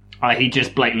 He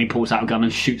just blatantly pulls out a gun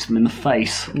and shoots them in the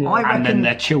face, and then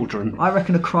their children. I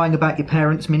reckon a crying about your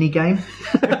parents mini game.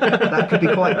 That could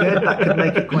be quite good. That could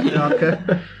make it quite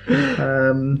darker.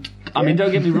 I mean,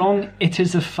 don't get me wrong, it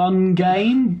is a fun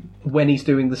game. When he's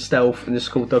doing the stealth in the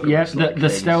Skullduggery. Yeah, the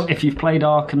stealth, if you've played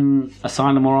Arkham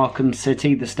Asylum or Arkham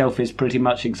City, the stealth is pretty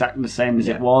much exactly the same as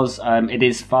it was. It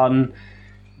is fun.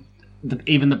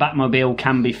 Even the Batmobile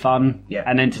can be fun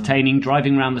and entertaining.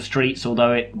 Driving around the streets,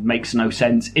 although it makes no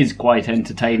sense, is quite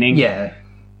entertaining. Yeah.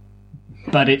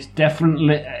 But it's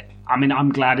definitely... I mean,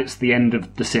 I'm glad it's the end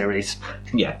of the series.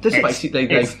 Yeah.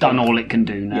 It's done all it can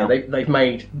do now. Yeah, they've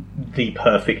made the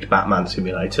perfect Batman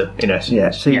simulator, in essence.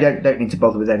 Yeah, so you don't need to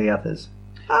bother with any others.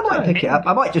 I might pick it up.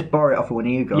 I might just borrow it off of one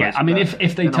of you guys. Yeah, I mean,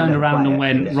 if they turned around and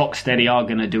went, Rocksteady are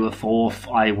going to do a fourth,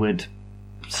 I would...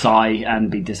 sigh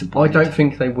and be disappointed. I don't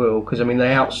think they will, because I mean they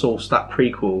outsourced that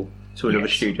prequel to another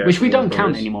studio, which we don't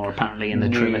count anymore apparently in the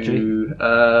trilogy,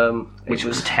 which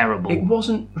was terrible. It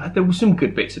wasn't. There were some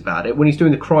good bits about it when he's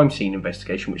doing the crime scene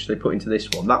investigation, which they put into this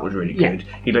one. That was really good.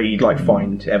 He'd like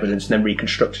find evidence and then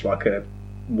reconstruct like a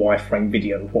wireframe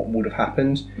video of what would have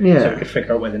happened, so we could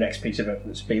figure out where the next piece of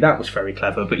evidence would be. That was very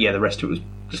clever, but the rest of it was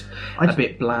just a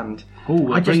bit bland.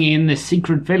 We're bringing in this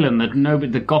secret villain that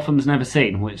Gotham's never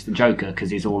seen, well, it's the Joker, because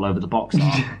he's all over the box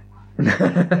art.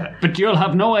 But you'll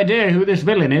have no idea who this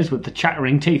villain is with the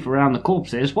chattering teeth around the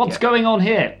corpses. What's going on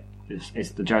here?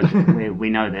 It's the Joker. we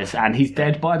know this, and he's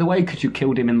dead, by the way, because you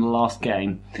killed him in the last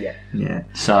game. Yeah.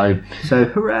 So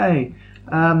hooray.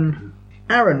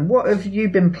 Aaron, what have you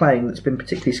been playing that's been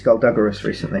particularly skullduggerous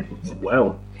recently?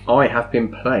 Well, I have been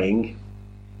playing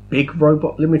Big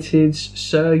Robot Limited's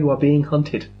Sir, You Are Being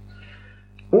Hunted.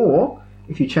 Or,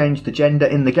 if you change the gender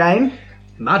in the game...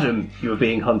 Madam, You Are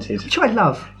Being Hunted. Which I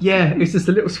love. Yeah, it's just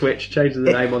a little switch, changes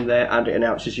the name on there, and it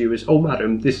announces you as, oh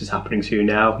madam, this is happening to you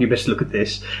now, you best look at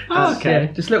this. Okay.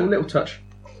 Yeah, just a little touch.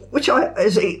 Which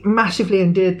it massively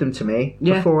endeared them to me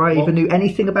before I even knew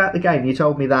anything about the game. You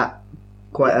told me that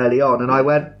quite early on, and I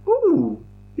went, ooh,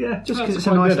 yeah, just because it's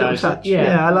a nice little touch.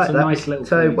 Yeah, I like that. Nice little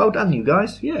thing. Well done, you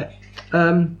guys. Yeah.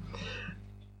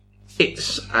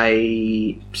 It's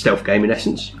a stealth game in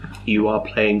essence. You are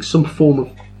playing some form of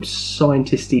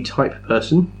scientisty type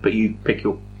person, but you pick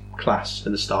your class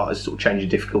at the start as sort of change the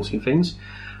difficulty and things.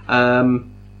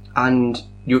 And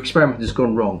your experiment has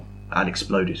gone wrong and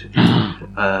exploded.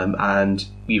 And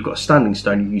you've got a standing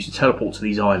stone you use to teleport to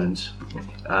these islands.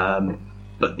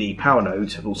 But the power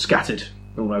nodes have all scattered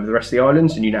all over the rest of the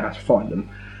islands, and you now have to find them.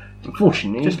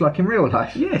 Unfortunately... Just like in real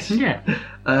life. Yes. Yeah.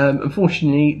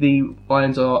 Unfortunately, the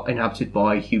islands are inhabited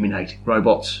by human-hating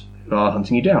robots who are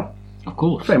hunting you down. Of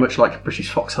course. Very much like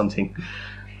British fox hunting.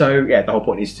 So, yeah, the whole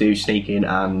point is to sneak in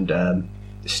and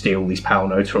steal these power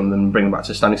nodes from them and bring them back to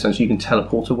the standing stone so you can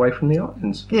teleport away from the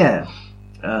islands. Yeah.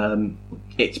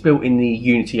 It's built in the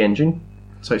Unity engine,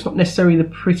 so it's not necessarily the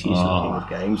prettiest looking of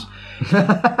games.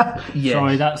 Yes.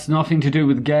 Sorry, that's nothing to do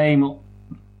with game.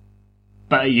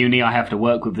 But at uni, I have to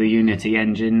work with the Unity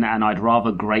engine, and I'd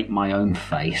rather grate my own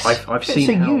face. I've seen it's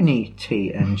a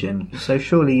Unity engine, so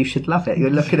surely you should love it. You're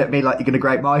looking at me like you're going to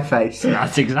grate my face.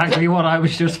 That's exactly what I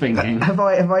was just thinking.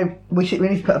 We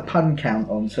need to put a pun count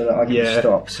on so that I can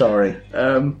stop. Sorry.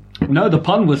 No, the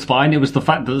pun was fine. It was the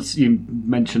fact that you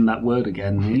mentioned that word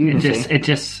again.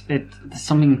 It's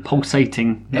something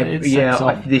pulsating.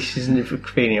 This isn't a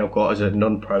feeling I've got as a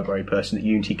non-programming person that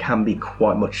Unity can be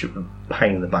quite much of a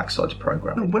pain in the backside to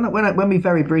program. When we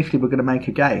very briefly were going to make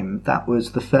a game, that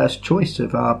was the first choice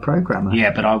of our programmer.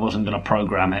 Yeah, but I wasn't going to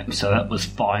program it, so that was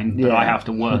fine. But I have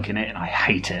to work in it, and I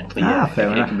hate it. Fair enough.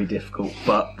 It can be difficult,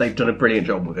 but they've done a brilliant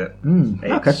job with it.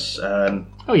 Okay.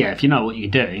 If you know what you're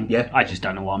doing. Yeah. I just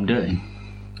don't know what I'm doing.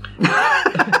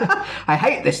 I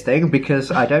hate this thing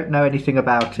because I don't know anything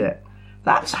about it.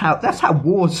 That's how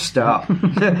wars start.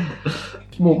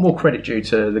 more credit due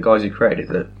to the guys who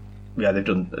created it. That they've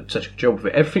done such a good job of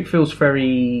it. Everything feels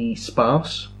very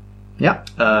sparse. Yeah.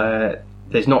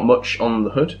 There's not much on the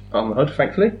hood,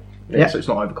 thankfully. Yeah. So it's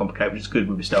not overcomplicated, which is good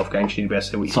with a stealth game. You need to be able to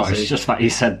see what you Sorry, can see. it's just that you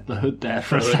said the hood there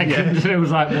for a second. It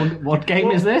was like, what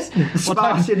game is this?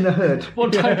 Sparse in the Hood.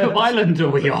 What type of island are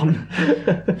we on?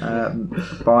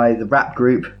 By the rap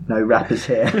group, No Rappers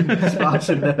Here. Sparse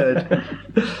in the Hood.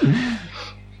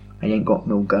 I ain't got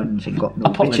no guns, ain't got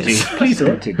no Apologies, bitches. please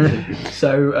continue.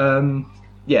 So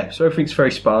everything's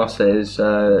very sparse. There's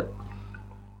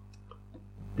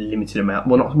limited amount.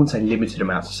 Well, I wouldn't say limited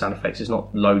amounts of sound effects. There's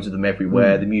not loads of them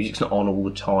everywhere. The music's not on all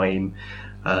the time.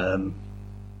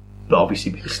 But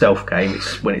obviously, with a stealth game,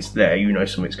 it's when it's there, you know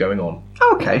something's going on.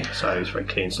 Okay. So it's very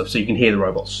clear and stuff. So you can hear the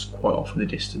robots quite off in the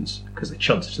distance because they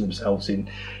chunt to themselves in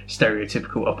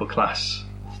stereotypical upper class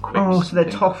quips. Oh, so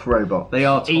they're tough robots. They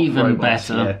are tough Even robots,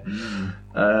 better. Yeah.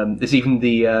 There's even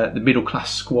the middle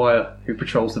class squire who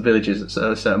patrols the villages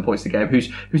at certain points of the game,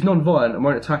 who's non-violent and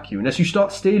won't attack you unless you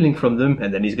start stealing from them,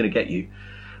 and then he's going to get you.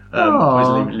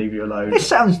 Leave you alone. It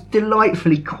sounds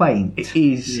delightfully quaint. It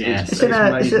is. Yes. It's in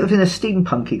a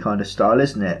steampunky kind of style,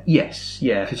 isn't it? Yes,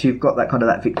 yeah. Because you've got that kind of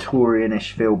that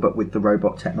Victorian-ish feel, but with the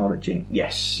robot technology.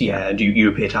 Yes, yeah. And you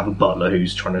appear to have a butler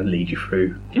who's trying to lead you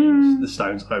through the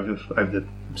stones over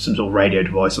some sort of radio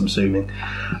device, I'm assuming.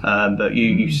 But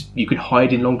you can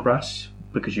hide in long grass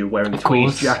because you're wearing a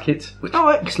tweed jacket, which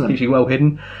excellent. keeps you well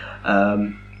hidden,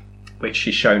 which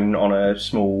is shown on a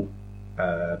small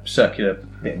circular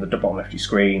bit at the bottom left of your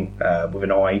screen with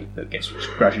an eye that gets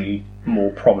gradually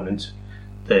more prominent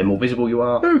the more visible you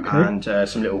are, and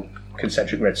some little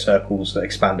concentric red circles that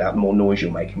expand out the more noise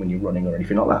you're making when you're running or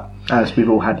anything like that. As we've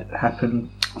all had happen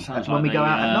Sounds when we go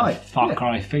out at night. Far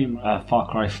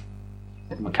Cry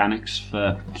mechanics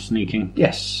for sneaking.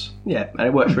 Yes, yeah, and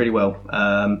it works really well.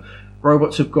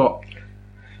 Robots have got.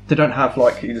 They don't have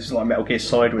this is like Metal Gear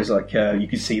Solid, where it's like you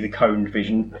can see the cone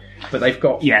vision, but they've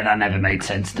got That never made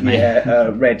sense to me.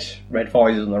 red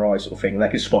visors on their eyes, sort of thing. They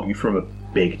can spot you from a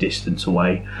big distance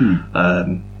away,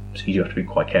 so you have to be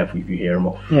quite careful if you hear them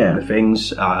off the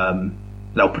things.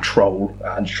 They'll patrol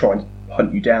and try and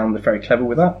hunt you down. They're very clever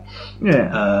with that.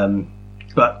 Yeah.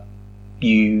 But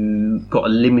you got a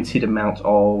limited amount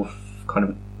of kind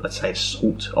of, let's say,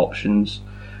 assault options.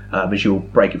 As you're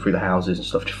breaking through the houses and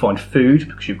stuff to find food,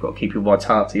 because you've got to keep your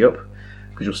vitality up,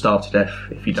 because you'll starve to death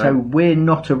if you don't. So we're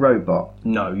not a robot?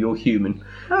 No, you're human.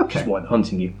 Okay. Which is why they're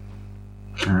hunting you.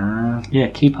 Yeah,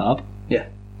 keep up. Yeah.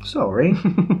 Sorry.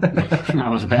 That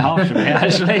was a bit harsh of me,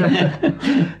 actually.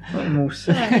 I'm all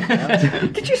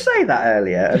sad. Did you say that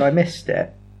earlier and I missed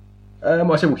it?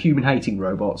 I said, human-hating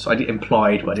robots. I did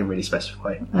implied, but I didn't really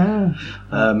specify.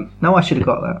 No, I should have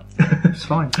got that. It's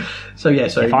fine. So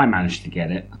If I managed to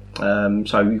get it.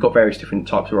 so you've got various different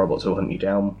types of robots that will hunt you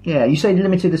down. Yeah, you say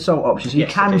limited assault options. You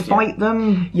can fight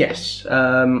them? Yes.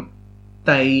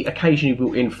 They occasionally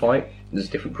will infight. There's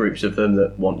different groups of them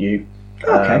that want you.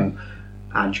 Okay.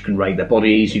 And you can raid their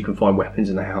bodies, you can find weapons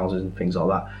in their houses and things like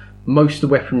that. Most of the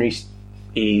weaponry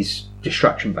is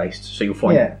distraction-based, so you'll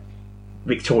find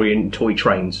Victorian toy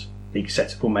trains that you can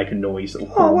set up will make a noise that will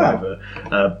crawl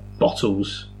over.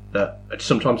 Bottles that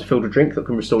sometimes are filled with drink that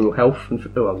can restore your health, your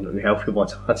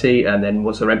vitality, and then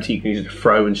once they're empty you can use it to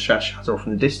throw and shatter off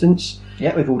in the distance.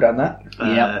 Yeah, we've all done that.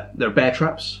 There are bear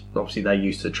traps. Obviously they're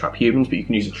used to trap humans, but you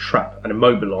can use it to trap and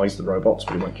immobilise the robots,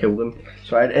 but it won't kill them.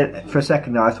 So for a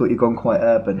second there I thought you'd gone quite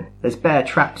urban. There's bear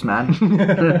traps, man.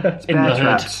 There's bear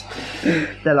traps.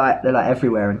 They're like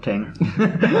everywhere and thing.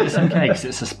 It's okay because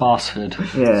it's a sparse hood.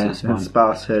 Yeah, so it's it's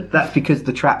sparse hood. That's because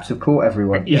the traps have caught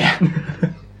everyone. Yeah.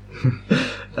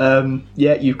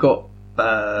 You've got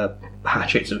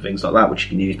hatchets and things like that which you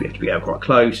can use, but you have to be out quite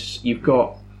close. You've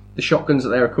got the shotguns that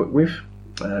they're equipped with.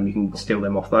 You can steal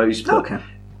them off those, but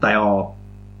they are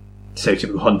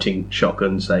stereotypical hunting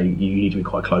shotguns. You need to be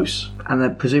quite close, and they're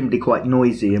presumably quite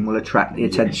noisy and will attract the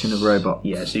attention of robots.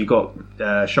 Yeah, so you've got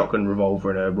a shotgun,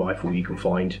 revolver, and a rifle you can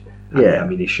find. And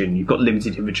ammunition. You've got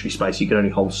limited inventory space. You can only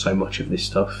hold so much of this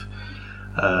stuff.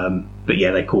 But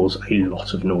they cause a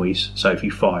lot of noise. So if you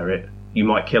fire it, you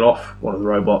might kill off one of the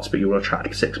robots, but you'll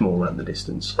attract 6 more at the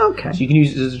distance. Okay. So you can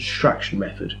use it as a distraction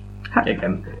method.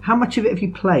 How much of it have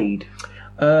you played?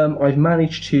 I've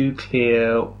managed to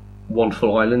clear one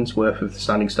full island's worth of the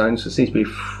standing stones. So it seems to be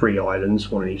 3 islands,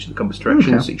 one in each of the compass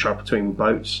directions that you travel between with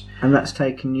boats. And that's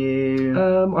taken you...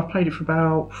 I've played it for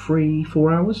about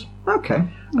 3-4 hours. Okay.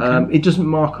 It doesn't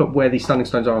mark up where the standing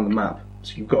stones are on the map.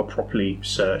 So you've got to properly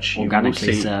search.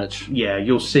 Organically search. Yeah,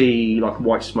 you'll see like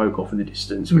white smoke off in the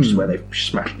distance, which is where they've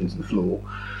smashed into the floor.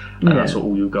 And that's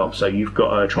all you've got. So you've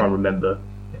got to try and remember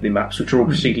the maps, which are all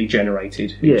procedurally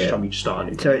generated each time you start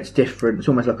a new game. So it's different. It's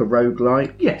almost like a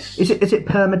roguelike. Yes. Is it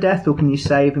permadeath, or can you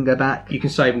save and go back? You can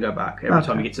save and go back. Every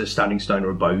time you get to a standing stone or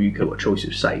a bow, you've got a choice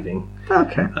of saving.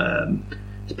 Okay.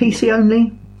 It's PC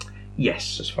only?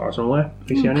 Yes, as far as I'm aware.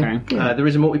 PC only. There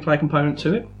is a multiplayer component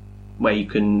to it, where you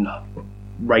can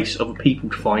race other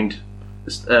people to find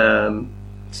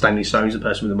standing stones. The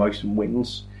person with the most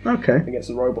wins. Okay. Against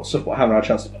the robots. So I haven't had a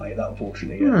chance to play that,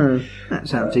 unfortunately. Yet. That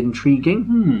sounds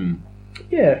intriguing.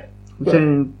 Yeah.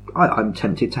 So I'm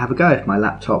tempted to have a go if my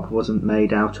laptop wasn't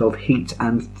made out of heat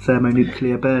and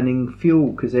thermonuclear burning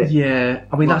fuel, because it. Yeah,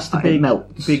 I mean that's the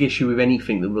melts. big issue with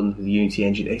anything that runs with the Unity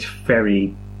engine. It's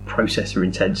very processor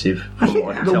intensive.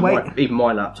 Even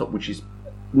my laptop, which is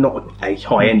not a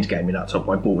high end gaming laptop,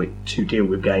 I bought it to deal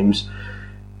with games.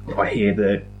 I hear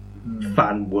the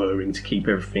fan whirring to keep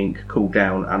everything cooled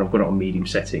down, and I've got it on medium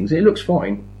settings. It looks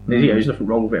fine. There's nothing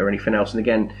wrong with it or anything else. And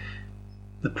again,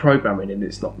 the programming in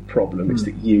it's not the problem. It's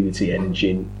the Unity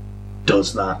engine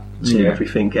does that to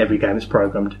everything. Every game is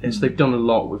programmed. So they've done a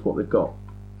lot with what they've got.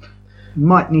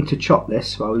 Might need to chop this,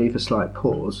 so I'll leave a slight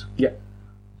pause. Yeah.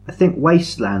 I think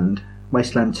Wasteland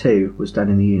 2 was done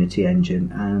in the Unity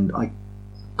engine, and I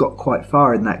got quite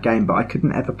far in that game, but I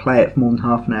couldn't ever play it for more than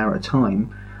half an hour at a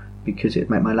time because it'd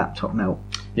make my laptop melt.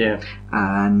 Yeah.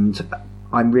 And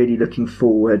I'm really looking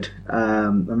forward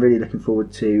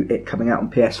to it coming out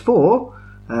on PS4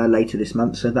 later this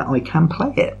month so that I can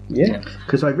play it. Yeah.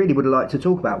 Because I really would have liked to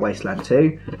talk about Wasteland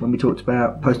 2 when we talked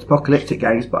about post-apocalyptic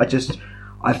games, but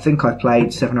I think I've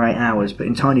played 7 or 8 hours, but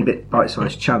in tiny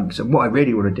bite-sized chunks. And what I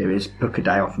really want to do is book a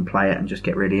day off and play it and just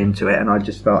get really into it. And I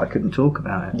just felt I couldn't talk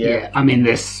about it. Yeah, I mean,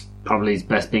 this probably is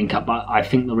best being cut, but I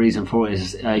think the reason for it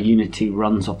is Unity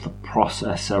runs off the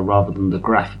processor rather than the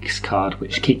graphics card,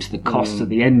 which keeps the cost of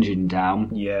the engine down.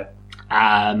 Yeah.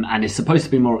 And it's supposed to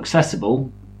be more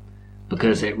accessible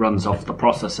because it runs off the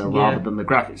processor rather than the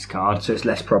graphics card. So it's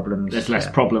less problems. There's less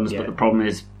problems, but the problem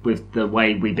is with the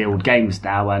way we build games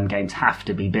now, and games have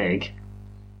to be big.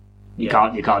 You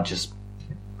can't just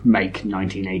make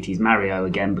 1980s Mario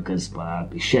again because that'd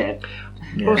be shit.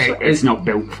 Yeah. It's not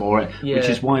built for it, which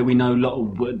is why we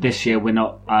know this year we're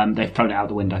not. They've thrown it out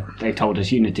the window. They told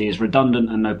us Unity is redundant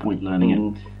and no point learning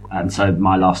it. And so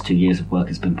my last 2 years of work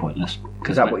has been pointless.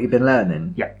 Is that what you've been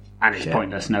learning? Yeah. And it's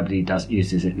pointless. Nobody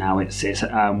uses it now.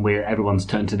 Everyone's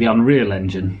turned to the Unreal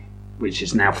Engine, which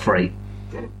is now free.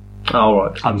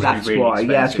 Oh, right. That's really why.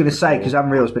 Yeah, I was going to say because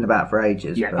Unreal's been about for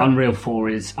ages. Yeah, but Unreal 4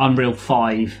 is Unreal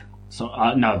 5. So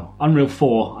Unreal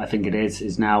 4, I think it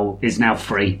is now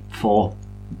free for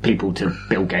people to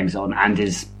build games on, and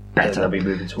is better. They'll be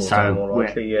moving towards that more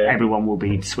likely, everyone will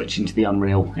be switching to the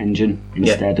Unreal Engine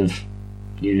instead of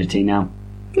Unity now.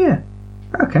 Yeah.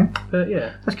 Okay.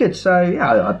 Yeah. That's good. So,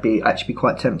 yeah, I'd be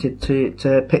quite tempted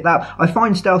to pick that up. I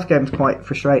find stealth games quite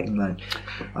frustrating, though.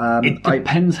 It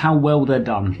depends how well they're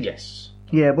done. Yes.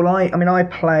 Yeah, well, I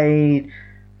played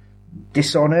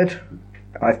Dishonored,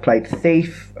 I've played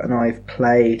Thief, and I've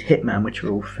played Hitman, which are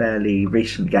all fairly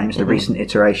recent games, the recent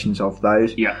iterations of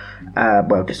those. Yeah.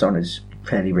 Well, Dishonored's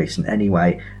fairly recent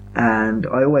anyway. And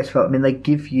I always felt, they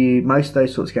give you, most of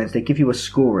those sorts of games, they give you a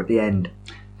score at the end.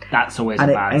 That's always a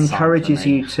bad sign. And it encourages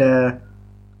you to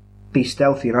be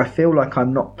stealthy. And I feel like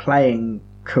I'm not playing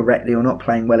correctly or not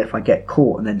playing well if I get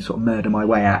caught and then sort of murder my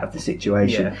way out of the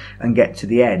situation and get to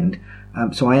the end.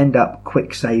 So I end up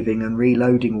quick saving and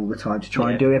reloading all the time to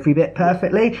try and do every bit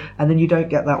perfectly, and then you don't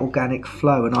get that organic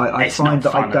flow. And I find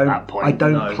that I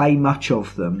don't play much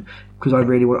of them because I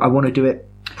want to do it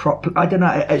properly. I don't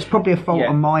know. It's probably a fault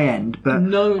on my end, but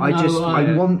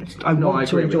I want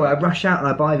to enjoy it. I rush out and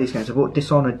I buy these games. I bought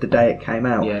Dishonored the day it came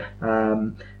out.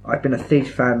 I've been a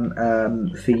Thief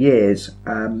fan for years,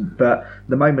 but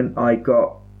the moment I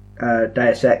got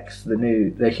Deus Ex,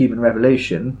 the Human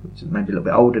Revolution, which is maybe a little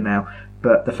bit older now,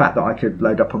 but the fact that I could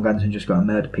load up on guns and just go and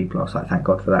murder people, I was like, thank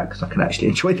God for that, because I can actually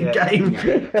enjoy the game.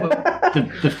 Well,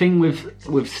 the thing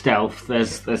with stealth,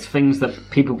 there's things that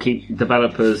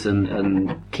developers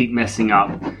and keep messing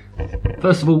up.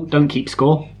 First of all, don't keep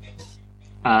score.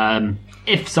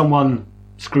 If someone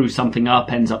screws something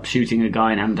up, ends up shooting a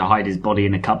guy and having to hide his body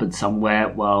in a cupboard somewhere,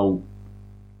 well,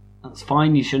 that's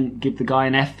fine. You shouldn't give the guy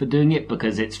an F for doing it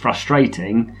because it's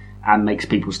frustrating and makes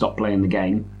people stop playing the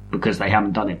game because they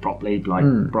haven't done it properly, like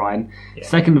Brian. Yeah.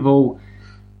 Second of all,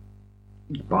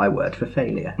 byword for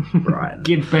failure, Brian.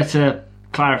 Give better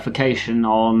clarification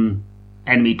on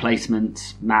enemy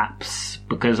placements, maps,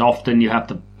 because often you have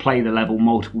to play the level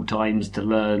multiple times to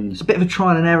learn. It's a bit of a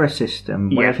trial and error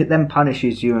system, where if it then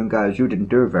punishes you and goes, you didn't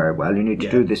do it very well, you need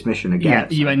to do this mission again. Yeah,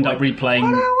 you end up replaying.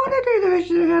 I don't want to do the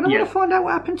mission again. I want to find out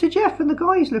what happened to Jeff and the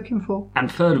guy he's looking for.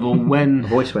 And third of all, when... The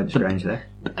voice went strange there.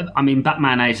 I mean,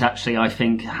 Batman 8 actually, I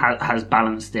think, has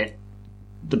balanced it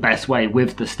the best way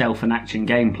with the stealth and action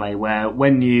gameplay, where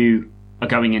when you are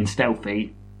going in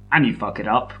stealthy and you fuck it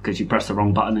up because you press the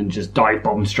wrong button and just dive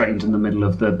bomb straight into the middle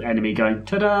of the enemy going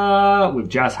ta-da with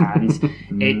jazz hands,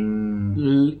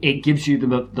 it gives you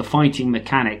the fighting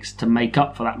mechanics to make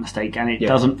up for that mistake, and it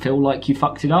doesn't feel like you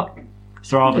fucked it up.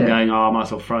 So rather than going, I might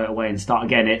as well throw it away and start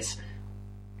again, it's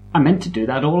I meant to do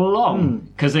that all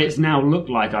along because it's now looked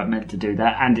like I've meant to do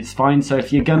that, and it's fine. So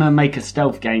if you're going to make a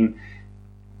stealth game,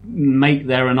 make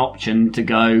there an option to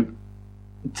go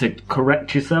to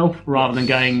correct yourself rather than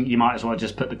going, you might as well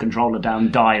just put the controller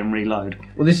down, die and reload.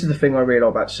 Well, this is the thing I really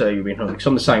like about Sir You've Been Hunted, because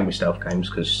I'm the same with stealth games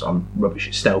because I'm rubbish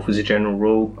at stealth as a general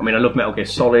rule. I mean, I love Metal Gear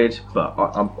Solid, but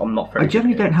I'm not very I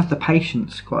generally don't have the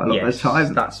patience quite a lot of the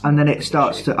time, and then it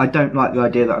starts to... I don't like the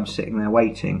idea that I'm sitting there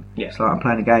waiting. It's like I'm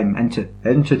playing a game.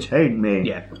 Entertain me.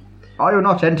 Yeah. Are you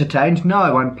not entertained?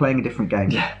 No, I'm playing a different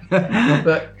game. Yeah.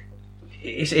 But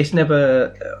it's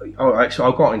never...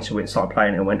 So I got into it and started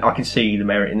playing it and went, I can see the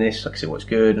merit in this, I can see what's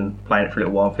good, and playing it for a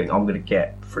little while I think I'm going to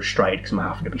get frustrated because I'm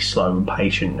having to be slow and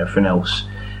patient and everything else.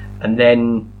 And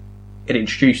then it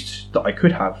introduced that I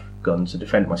could have guns to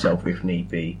defend myself if need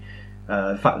be.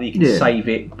 The fact that you can save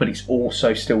it, but it's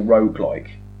also still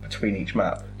roguelike between each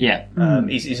map. Yeah.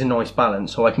 Is a nice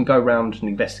balance. So I can go around and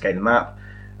investigate the map,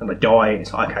 and I die,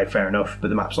 it's like, okay, fair enough, but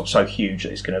the map's not so huge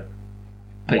that it's going to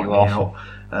put you off.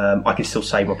 I can still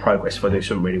save my progress if I do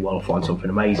something really well or find something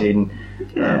amazing.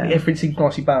 Everything seems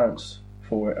nicely balanced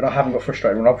for it, and I haven't got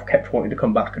frustrated when I've kept wanting to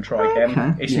come back and try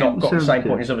again. It's not got the same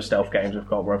point as other stealth games I've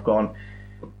got where I've gone,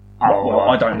 well,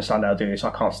 I don't understand how to do this,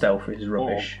 I can't stealth, this is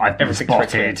rubbish. I've been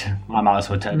spotted, I might as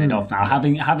well turn it off now.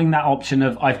 Having that option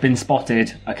of I've been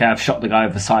spotted, okay, I've shot the guy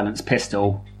with a silenced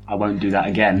pistol, I won't do that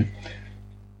again,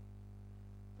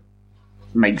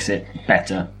 makes it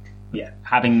better. Yeah.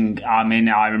 I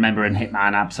remember in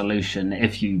Hitman Absolution,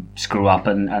 if you screw up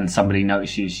and somebody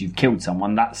notices you've killed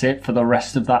someone, that's it for the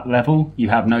rest of that level. You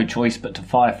have no choice but to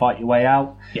firefight your way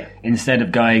out. Yeah. Instead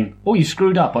of going, oh, you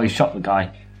screwed up, or you shot the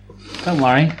guy. Don't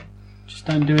worry, just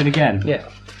don't do it again. Yeah.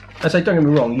 I say, don't get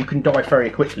me wrong, you can die very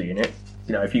quickly in it,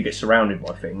 if you get surrounded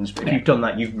by things, but if you've done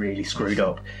that, you've really screwed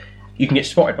up. You can get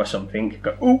spotted by something,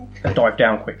 go, ooh, and dive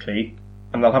down quickly,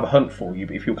 and they'll have a hunt for you,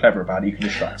 but if you're clever about it, you can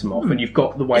distract them off, and you've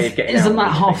got the way of getting out. Isn't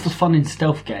that half the fun in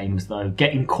stealth games, though?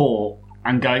 Getting caught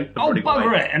and going, oh,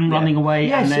 bugger it, and running away.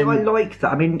 Yeah, and then... I like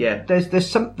that. I mean, there's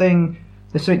something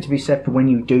to be said for when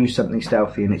you do something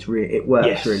stealthy and it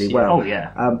works really well. Oh,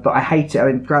 yeah. But I hate it. I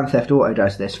mean, Grand Theft Auto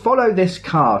does this. Follow this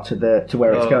car to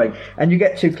where it's going, and you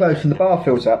get too close and the bar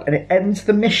fills up, and it ends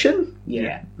the mission.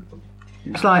 Yeah.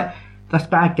 It's like, that's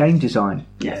bad game design.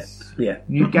 Yes. Yeah.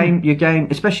 Your game,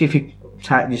 especially if you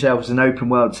tag yourself as an open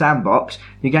world sandbox,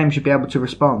 your game should be able to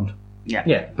respond.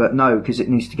 Yeah. But no, because it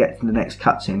needs to get to the next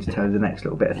cutscene to tell you the next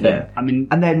little bit of thing. Yeah. I mean,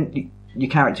 and then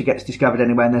your character gets discovered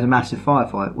anyway, and there's a massive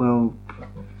firefight. Well,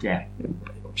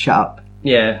 shut up.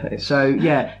 Yeah. So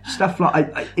stuff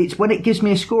like it's when it gives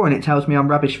me a score and it tells me I'm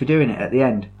rubbish for doing it at the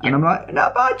end, and I'm like,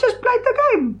 no, but I just played the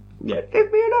game. Yeah.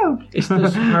 Leave me alone.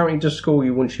 Apparently does score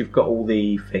you once you've got all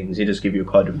the things. It does give you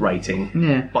a kind of rating.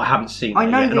 Yeah. But I haven't seen it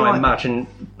yet, and I imagine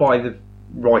by the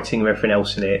writing and everything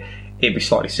else in it, it'd be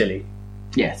slightly silly.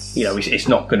 Yes. It's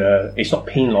not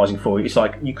penalising for you. It's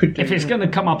like you could do... If it's going to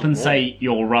come up and say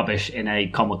you're rubbish in a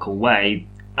comical way,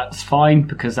 that's fine,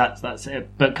 because that's it.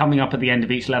 But coming up at the end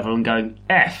of each level and going,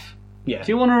 F, do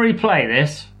you want to replay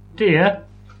this? Do you?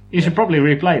 You should probably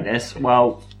replay this.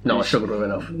 Well... No, I struggled with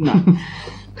enough. No.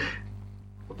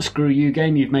 Screw you,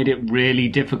 game. You've made it really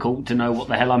difficult to know what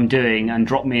the hell I'm doing and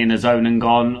dropped me in a zone and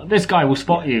gone, this guy will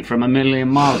spot you from a million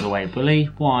miles away, will he?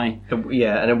 Why?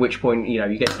 Yeah, and at which point,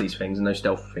 you get to these things and those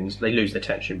stealth things, they lose their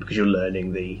tension because you're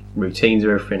learning the routines of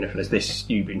everything. If there's this,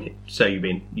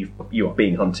 you are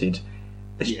being hunted.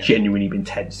 It's genuinely been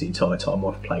tense the entire time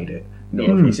I've played it.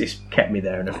 It's kept me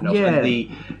there and everything else. And the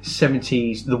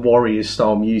 70s, the Warriors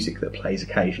style music that plays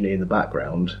occasionally in the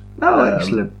background.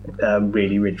 Excellent.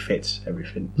 Really, really fits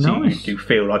everything. Nice. So you do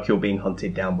feel like you're being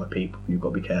hunted down by people. You've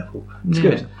got to be careful. It's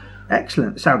good.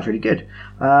 Excellent. Sounds really good.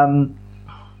 I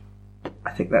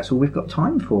think that's all we've got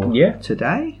time for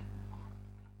today.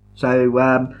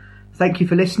 So thank you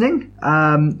for listening.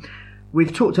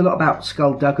 We've talked a lot about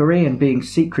skullduggery and being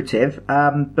secretive,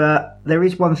 but there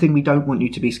is one thing we don't want you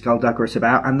to be skullduggerous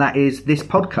about, and that is this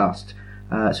podcast.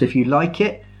 So if you like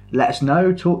it, let us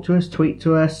know, talk to us, tweet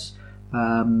to us.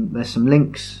 There's some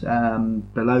links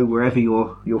below wherever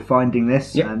you're finding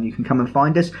this, and you can come and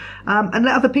find us, and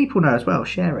let other people know as well.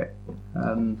 Share it.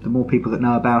 The more people that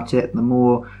know about it, the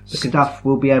more stuff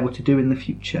we'll be able to do in the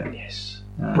future. Yes.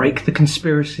 Break the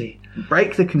conspiracy.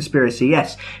 Break the conspiracy.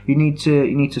 Yes, you need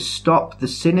to stop the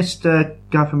sinister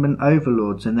government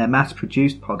overlords and their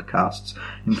mass-produced podcasts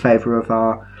in favour of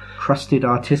our crusted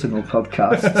artisanal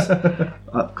podcasts.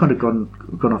 I've kind of gone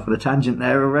off on a tangent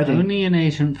there already. Only an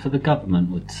agent for the government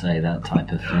would say that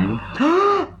type of thing.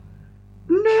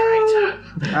 No.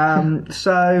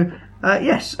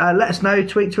 Yes, let us know,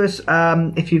 tweet to us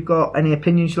if you've got any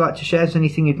opinions you'd like to share,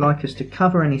 anything you'd like us to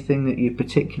cover, anything that you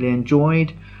particularly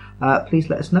enjoyed. Please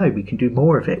let us know. We can do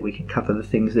more of it. We can cover the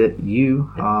things that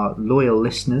you, our loyal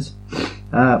listeners,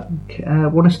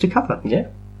 want us to cover. Yeah.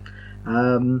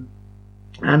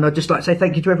 And I'd just like to say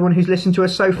thank you to everyone who's listened to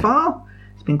us so far.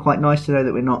 It's been quite nice to know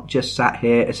that we're not just sat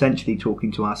here essentially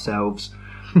talking to ourselves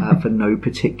for no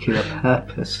particular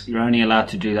purpose. You're only allowed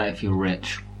to do that if you're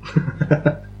rich.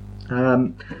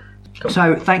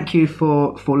 So thank you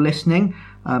for listening.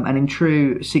 And in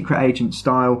true Secret Agent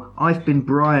style, I've been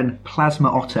Brian Plasma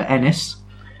Otter Ennis.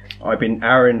 I've been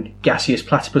Aaron Gaseous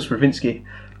Platypus Ravinsky.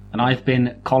 And I've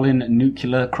been Colin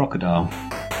Nuclear Crocodile.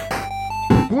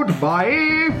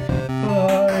 Goodbye.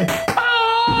 Bye.